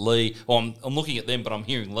looking at Lee, or I'm looking at them, but I'm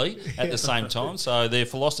hearing Lee at the same time. So their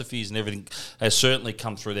philosophies and everything has certainly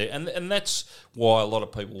come through there, and that's why a lot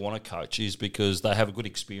of people want to coach is because they have a good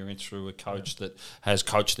experience through a coach that has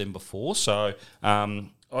coached them before. So.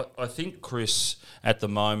 I think Chris at the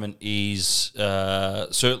moment is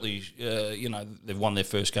certainly, they've won their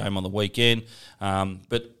first game on the weekend,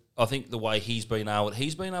 but I think the way he's been able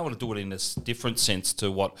to do it in a different sense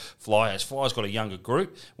to what Fly has. Fly's got a younger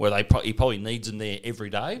group where he probably needs them there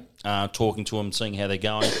every day, talking to them, seeing how they're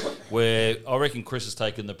going. Where I reckon Chris has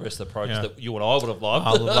taken the best approach that you and I would have loved.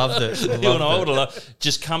 I would have loved it. You and I would have loved.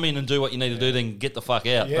 Just come in and do what you need to do, then get the fuck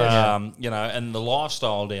out. And the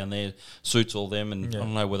lifestyle down there suits all them. And I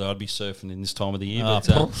don't know whether I'd be surfing in this time of the year, but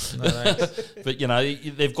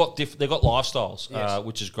they've got lifestyles,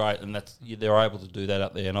 which is great, and they're able to do that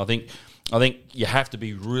up there. And I think you have to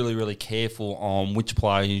be really, really careful on which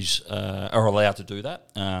players are allowed to do that,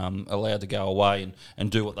 allowed to go away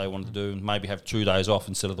and do what they want to do, and maybe have 2 days off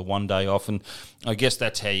instead of the 1 day off. And I guess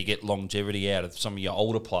that's how you get longevity out of some of your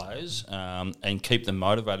older players and keep them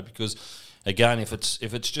motivated because. Again, if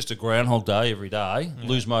it's just a groundhog day every day,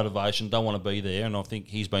 lose motivation, don't want to be there, and I think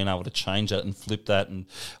he's been able to change that and flip that. And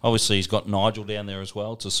obviously, he's got Nigel down there as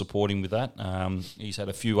well to support him with that. He's had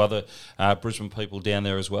a few other Brisbane people down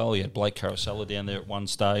there as well. He had Blake Carosella down there at one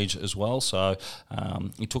stage as well. So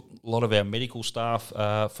he took a lot of our medical staff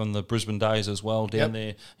from the Brisbane days as well down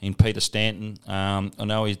there. In Peter Stanton, I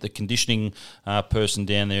know he's the conditioning person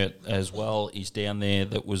down there as well. He's down there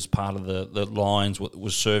that was part of the Lions,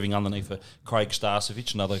 was serving underneath a Craig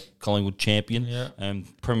Starcevich, another Collingwood champion, and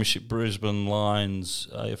Premiership Brisbane Lions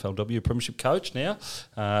AFLW Premiership coach now,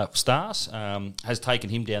 Stars, has taken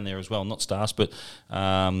him down there as well. Not Stars, but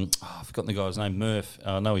I've forgotten the guy's name, Murph.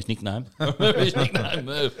 I know his nickname. His nickname,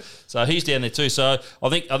 Murph. So he's down there too. So I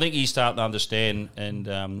think he's starting to understand, and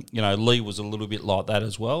Lee was a little bit like that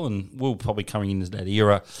as well, and we're probably coming into that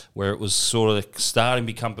era where it was sort of starting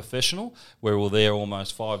to become professional, where we're there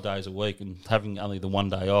almost 5 days a week and having only the 1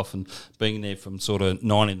 day off and being there from sort of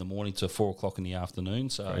 9 in the morning to 4 o'clock in the afternoon.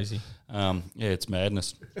 So crazy. It's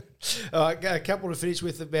madness. A couple to finish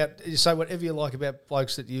with about, you say whatever you like about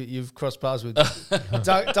blokes that you've crossed paths with.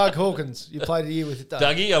 Doug Hawkins, you played a year with Doug.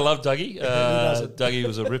 Dougie, I love Dougie. Dougie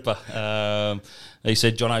was a ripper. He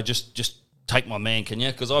said, Jono, just take my man, can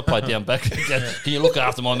you? Because I played down back. Can you look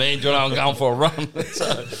after my man, John? I'm going for a run.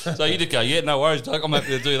 so you did go, yeah, no worries, Doug. I'm happy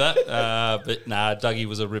to do that. But nah, Dougie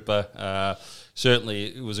was a ripper.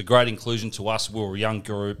 Certainly, it was a great inclusion to us. We were a young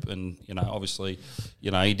group, and obviously,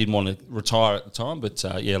 he didn't want to retire at the time. But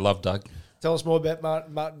love Doug. Tell us more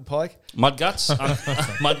about Martin Pike. Mudguts,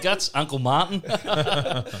 Uncle Martin.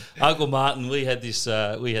 Uncle Martin, we had this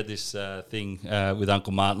thing with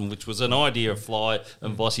Uncle Martin, which was an idea of Fly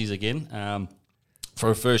and Vossies again. For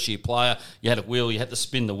a first-year player, you had a wheel, you had to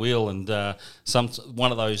spin the wheel, and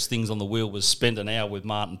one of those things on the wheel was spend an hour with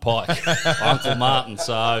Martin Pike, Uncle Martin.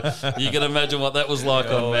 So you can imagine what that was like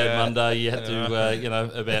on Mad Monday. You had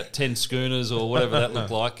to, about 10 schooners or whatever that looked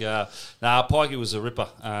like. Pikey was a ripper.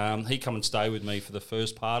 He come and stay with me for the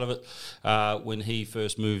first part of it. When he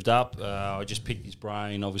first moved up, I just picked his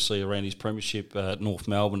brain, obviously, around his premiership at North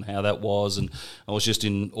Melbourne, how that was, and I was just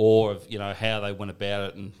in awe of, how they went about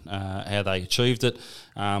it and how they achieved it.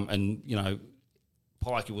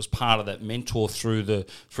 Pikey was part of that mentor through the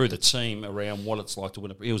team around what it's like to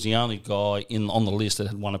win. He was the only guy on the list that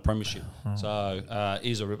had won a premiership. So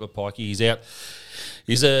he's a ripper, Pikey. He's out.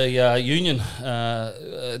 He's a union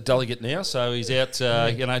delegate now, so he's out,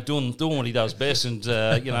 doing what he does best, and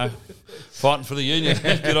fighting for the union.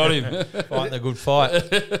 Good on him, fighting a good fight.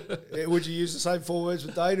 Would you use the same 4 words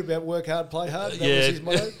with Dane about work hard, play hard? That was his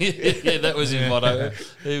motto. Yeah, that was his motto.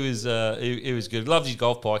 He was good. Loves his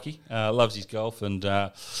golf, Pikey. Loves his golf, and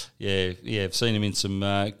I've seen him in some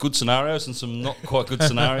good scenarios and some not quite good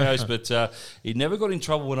scenarios, but he never got in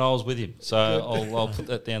trouble when I was with him. So I'll put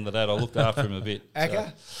that down to that. I looked after him a bit.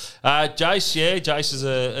 Akka? Jace is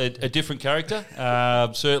a different character.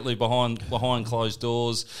 Certainly behind closed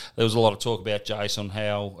doors, there was a lot of talk about Jace on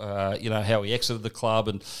how he exited the club.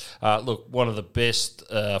 And look, one of the best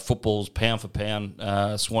footballs, pound for pound.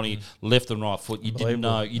 Swanee left and right foot. You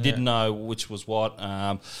didn't know which was what.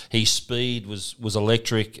 His speed was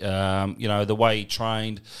electric. The way he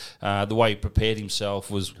trained, the way he prepared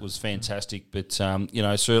himself was fantastic. But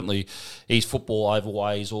certainly his football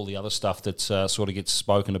overweighs all the other stuff that's sort of gets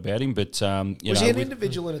spoken about him. But was he an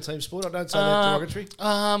individual in a team sport? I don't say that derogatory.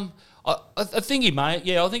 I think he may.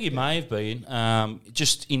 Yeah, I think he may have been.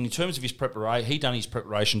 Just in terms of his preparation, he done his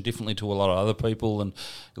preparation differently to a lot of other people. And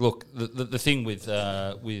look, the thing with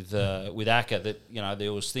Akka, that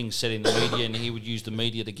there was things said in the media, and he would use the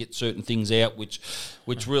media to get certain things out, which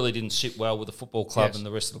really didn't sit well with the football club and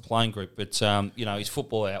the rest of the playing group. But his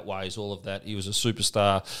football outweighs all of that. He was a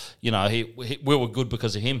superstar. We were good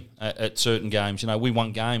because of him at certain games. We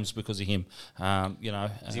won games because of him.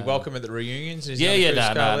 Is he welcome at the reunions?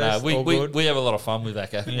 No. We have a lot of fun with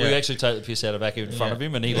Akka. Yeah. We actually take the piss out of Akka in front of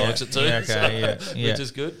him, and he likes it too. Which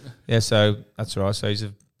is good. Yeah, so that's right. So he's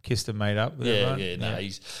kissed and made up.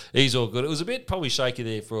 He's all good. It was a bit probably shaky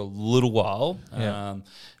there for a little while.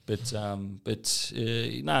 He's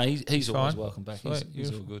always welcome back.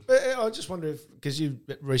 He's all good. I just wonder if, because you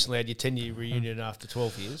recently had your 10-year reunion after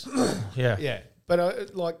 12 years. Yeah.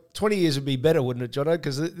 But 20 years would be better, wouldn't it, Jono?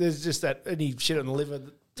 Because there's just that any shit on the liver.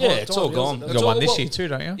 It's all gone. You got one this year too,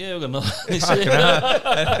 don't you? Yeah, we've got another this year.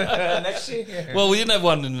 Next year? Yeah. Well, we didn't have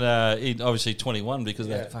one in obviously 21 because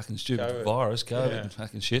of that fucking stupid virus, COVID and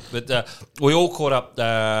fucking shit. But we all caught up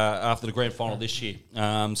after the grand final this year.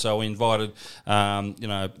 So we invited,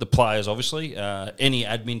 the players, obviously, any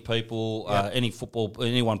admin people,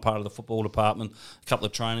 anyone part of the football department, a couple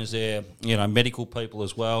of trainers there, medical people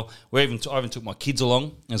as well. I even took my kids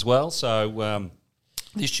along as well. So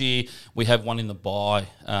this year we have one in the bye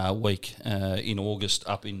week in August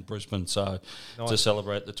up in Brisbane, so to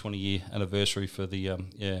celebrate the 20-year anniversary for the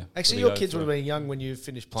Actually, your kids would have been young when you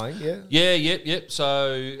finished playing, yeah? Yep.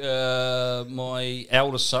 So my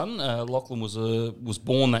eldest son Lachlan was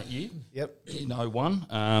born that year. Yep. In 01,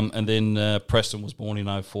 and then Preston was born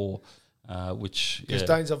in 04. Because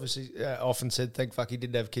Dane's obviously often said, thank fuck he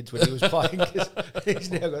didn't have kids when he was playing, because he's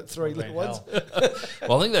now got 3 little ones.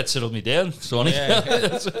 Well, I think that settled me down, Swanee.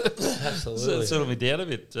 Absolutely. That settled me down a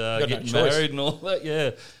bit, getting married and all that,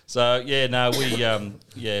 yeah. So,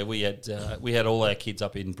 we had all our kids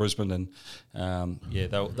up in Brisbane, and,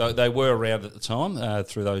 they were around at the time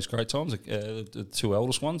through those great times, the 2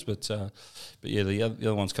 eldest ones, but the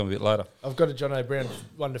other ones come a bit later. I've got a John O'Brien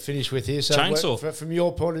one to finish with here. So Chainsaw. From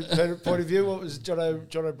your point of of view, what was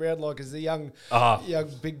Jono Brown like as the young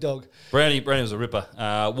big dog? Brownie was a ripper.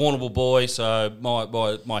 Warrnambool boy, so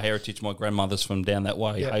my heritage, my grandmother's from down that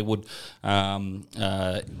way, Haywood.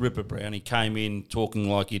 Ripper Brownie came in talking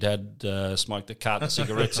like he'd had smoked a carton of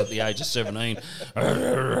cigarettes at the age of 17.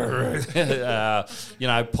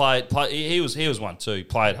 He was one too. He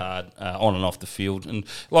played hard on and off the field, and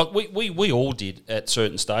like we all did at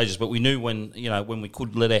certain stages, but we knew when we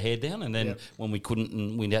could let our hair down, and then when we couldn't,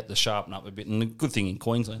 and we had to sharpen up a bit. And the good thing in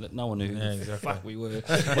Queensland that no one knew who the fuck we were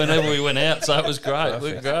whenever we went out, so it was great.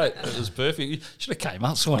 It was perfect. You should have came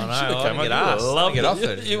up, Swan. You should have came up.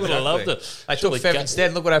 You would have loved it. I took Fev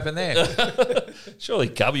instead. Look what happened there. Surely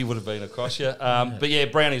Gubby would have been across you. But yeah,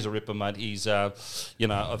 Brownie's a ripper, mate. He's, I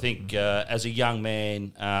think as a young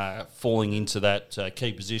man falling into that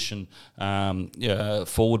key position,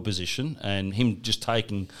 forward position, and him just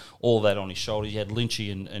taking all that on his shoulder. He had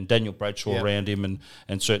Lynchy and Daniel Bradshaw around him,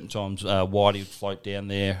 and certain times Whitey would float down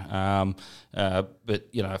there.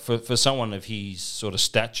 But for someone of his sort of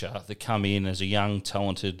stature to come in as a young,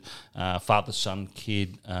 talented father-son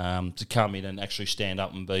kid, to come in and actually stand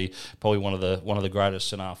up and be probably one of the greatest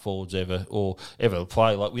centre forwards ever to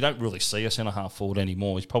play. Like, we don't really see a centre half forward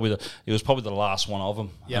anymore. He was probably the last one of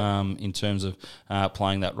them in terms of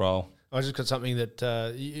playing that role. I just got something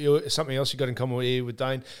something else you got in common with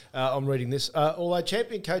Dane. I'm reading this. Although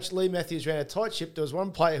champion coach Lee Matthews ran a tight ship, there was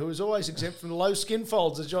one player who was always exempt from the low skin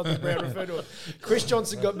folds, as Jonathan Brown referred to it. Chris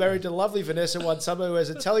Johnson got married to lovely Vanessa one summer, who has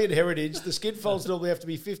Italian heritage. The skin folds normally have to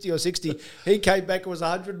be 50 or 60. He came back and was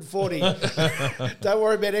 140. Don't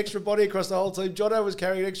worry about extra body across the whole team. Jono was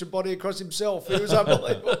carrying extra body across himself. It was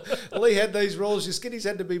unbelievable. Lee had these rules. Your skinnies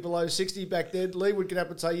had to be below 60 back then. Lee would get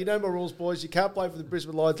up and say, "You know my rules, boys. You can't play for the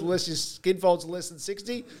Brisbane Lions unless your skin folds are less than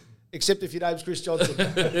 60, except if your name's Chris Johnson."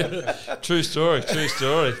 True story.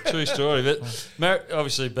 But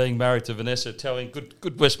obviously, being married to Vanessa, Italian,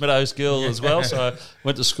 good West Meadows girl as well. So I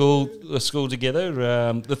went to school together.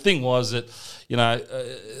 The thing was that,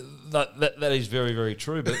 that is very, very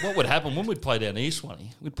true. But what would happen when we'd play down here, Swanee?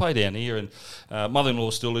 We'd play down here, and mother-in-law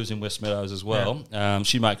still lives in West Meadows as well. Yeah.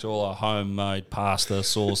 She makes all our homemade pasta,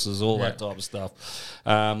 sauces, all that type of stuff.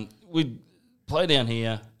 We'd play down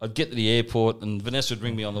here. I'd get to the airport, and Vanessa would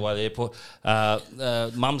ring me on the way to the airport.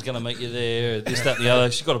 Mum's going to meet you there, this, that, and the other.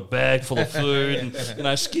 She's got a bag full of food, and,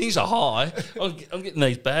 skinnies are high. I'm getting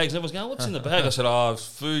these bags, and everyone's going, "What's in the bag?" I said, it's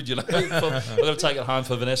food, I've got to take it home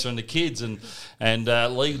for Vanessa and the kids. And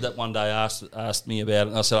Lee that one day asked me about it,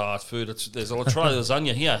 and I said, it's food. There's a tray of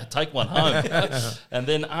lasagna here. Take one home. And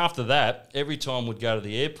then after that, every time we'd go to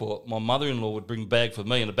the airport, my mother-in-law would bring a bag for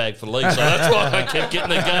me and a bag for Lee. So that's why I kept getting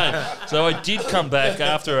the game. So I did come back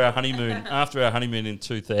after our honeymoon in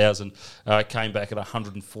 2000, I came back at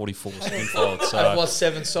 144 skin folds. So I've lost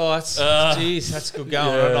 7 sites. Jeez, that's good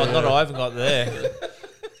going. Not I haven't got there.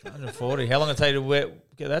 140. How long did it take to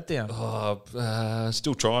get that down?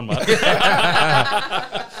 Still trying, mate.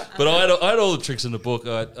 But I had all the tricks in the book.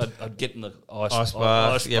 I'd get in the ice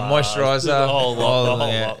bath, moisturiser,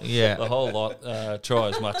 the whole lot. Try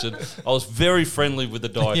as much. And I was very friendly with the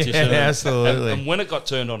dietitian. Absolutely. And when it got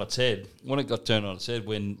turned on its head,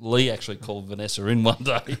 when Lee actually called Vanessa in one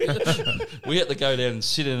day, we had to go down and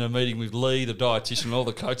sit in a meeting with Lee, the dietitian, all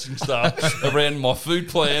the coaching staff around my food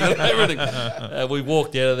plan and everything. We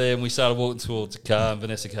walked out of there and we started walking towards the car, and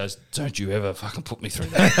Vanessa goes, "Don't you ever fucking put me through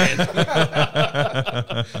that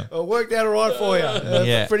again." Well, worked out all right for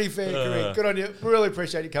you. Pretty fair career. Good on you. Really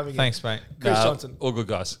appreciate you coming in. Thanks, mate. Chris Johnson. All good,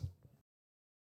 guys.